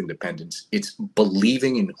 it's self-independence, it's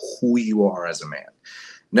believing in who you are as a man.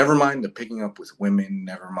 Never mind the picking up with women,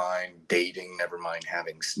 never mind dating, never mind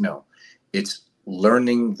no. It's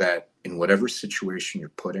learning that in whatever situation you're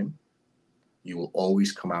put in, you will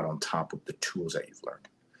always come out on top with the tools that you've learned.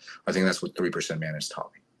 I think that's what 3% man has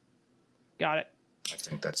taught me. Got it. I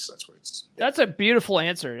think that's what it's. That's a beautiful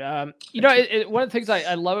answer. One of the things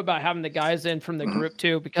I love about having the guys in from the group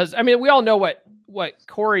too, because we all know what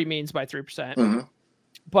Corey means by 3%,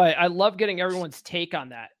 but I love getting everyone's take on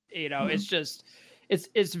that. You know, it's just,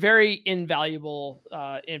 it's very invaluable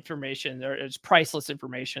information. It's priceless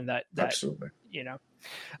information that absolutely, you know.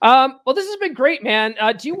 Well, this has been great, man.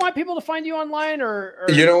 Do you want people to find you online or?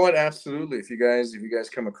 You know what? Absolutely. If you guys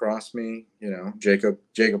come across me, you know, Jacob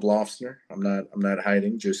Lofsner, I'm not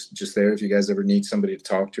hiding, just there. If you guys ever need somebody to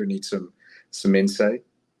talk to or need some insight,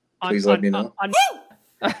 please let me know.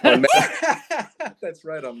 That's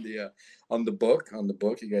right. On the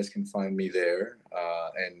book, you guys can find me there.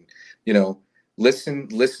 And you know, listen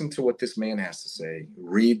to what this man has to say,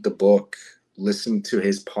 read the book, listen to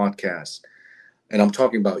his podcast. And I'm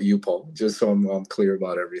talking about you, Paul, just so I'm clear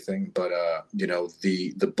about everything. But you know,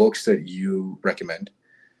 the books that you recommend,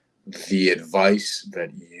 the advice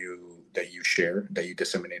that you share, that you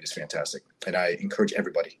disseminate is fantastic. And I encourage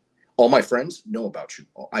everybody. All my friends know about you.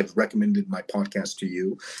 I've recommended my podcast to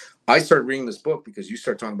you. I started reading this book because you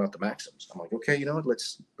start talking about the maxims. I'm like, okay, you know what?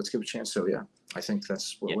 Let's give it a chance. So yeah, I think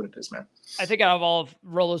that's what it is, man. I think out of all of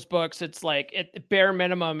Rollo's books, it's like at bare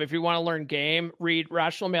minimum, if you want to learn game, read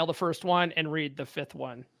Rational Male, the first one, and read the fifth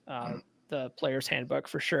one, the Player's Handbook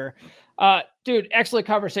for sure. Dude, excellent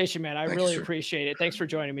conversation, man. I really appreciate it. Thanks for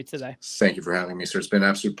joining me today. Thank you for having me, sir. It's been an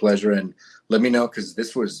absolute pleasure. And let me know, because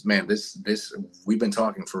this was, man, this we've been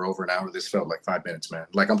talking for over an hour. This felt like 5 minutes, man.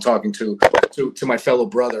 Like I'm talking to my fellow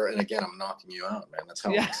brother. And again, I'm knocking you out, man. That's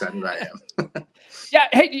how excited I am. Yeah.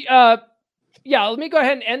 Hey, let me go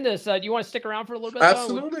ahead and end this. Do you want to stick around for a little bit?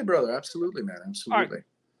 Absolutely, brother. Absolutely, man. Absolutely. Right.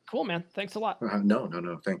 Cool, man. Thanks a lot. No.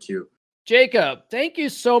 Thank you. Jacob, thank you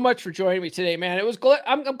so much for joining me today, man. It was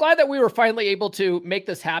I'm glad that we were finally able to make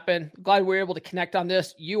this happen. I'm glad we were able to connect on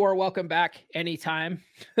this. You are welcome back anytime.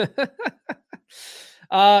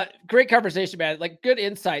 Great conversation, man. Like good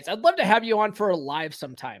insights. I'd love to have you on for a live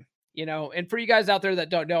sometime, you know, and for you guys out there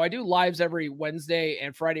that don't know, I do lives every Wednesday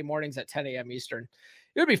and Friday mornings at 10 a.m. Eastern.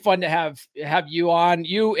 It would be fun to have you on,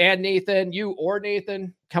 you and Nathan, you or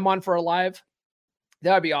Nathan come on for a live.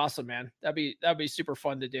 That would be awesome, man. That'd be super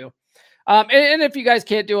fun to do. And if you guys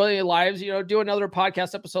can't do any lives, you know, do another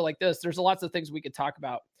podcast episode like this. There's lots of things we could talk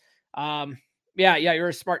about. Yeah, you're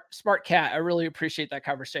a smart cat. I really appreciate that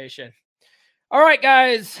conversation. All right,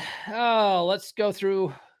 guys. Let's go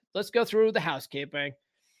through the housekeeping.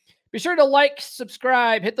 Be sure to like,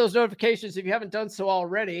 subscribe, hit those notifications if you haven't done so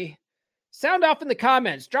already. Sound off in the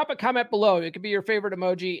comments. Drop a comment below. It could be your favorite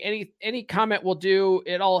emoji. Any comment will do.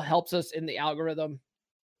 It all helps us in the algorithm.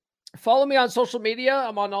 Follow me on social media.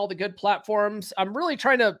 I'm on all the good platforms. I'm really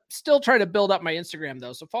still trying to build up my Instagram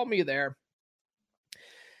though. So follow me there.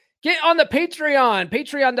 Get on the Patreon,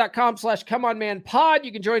 patreon.com/comeonmanpod.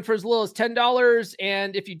 You can join for as little as $10.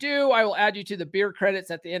 And if you do, I will add you to the beer credits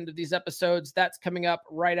at the end of these episodes. That's coming up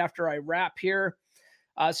right after I wrap here.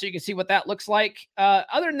 So you can see what that looks like.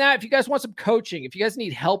 Other than that, if you guys want some coaching, if you guys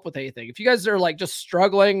need help with anything, if you guys are like just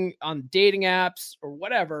struggling on dating apps or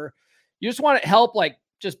whatever, you just want help, like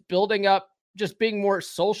just building up, just being more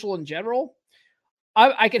social in general,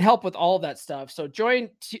 I can help with all of that stuff. So join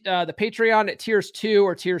the Patreon at tiers 2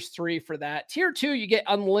 or tiers 3 for that. Tier 2, you get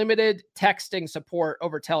unlimited texting support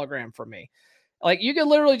over Telegram from me. Like you can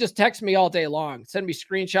literally just text me all day long, send me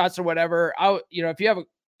screenshots or whatever. If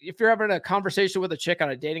you're having a conversation with a chick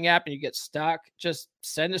on a dating app and you get stuck, just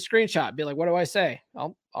send a screenshot. Be like, what do I say?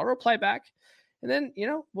 I'll reply back. And then, you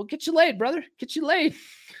know, we'll get you laid, brother. Get you laid.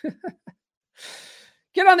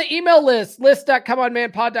 Get on the email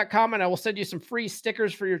list.comeonmanpod.com, and I will send you some free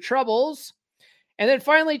stickers for your troubles. And then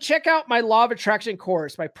finally, check out my Law of Attraction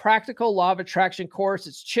course, my practical Law of Attraction course.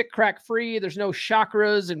 It's chick crack free. There's no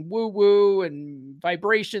chakras and woo-woo and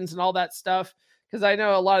vibrations and all that stuff. Because I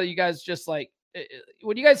know a lot of you guys just like,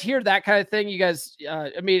 when you guys hear that kind of thing, you guys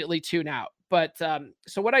immediately tune out. But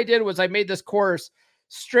so what I did was I made this course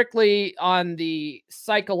strictly on the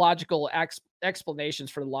psychological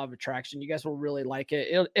explanations for the Law of Attraction. You guys will really like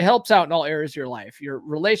it. It helps out in all areas of your life, your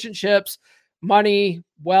relationships, money,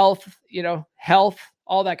 wealth, you know, health,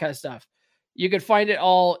 all that kind of stuff. You can find it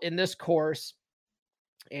all in this course.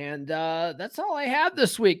 And that's all I have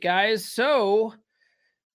this week, guys. So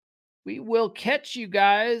we will catch you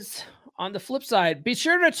guys on the flip side. Be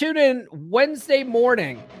sure to tune in Wednesday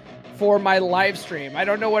morning for my live stream. I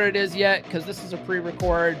don't know what it is yet because this is a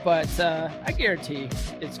pre-record, but I guarantee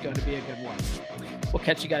it's going to be a good one. We'll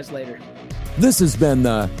catch you guys later. This has been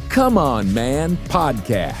the Come On Man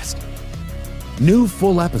podcast. New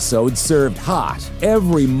full episodes served hot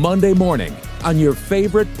every Monday morning on your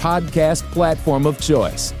favorite podcast platform of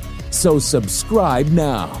choice. So subscribe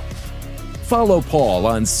now. Follow Paul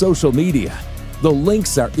on social media. The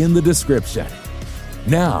links are in the description.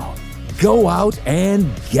 Now, go out and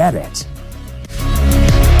get it.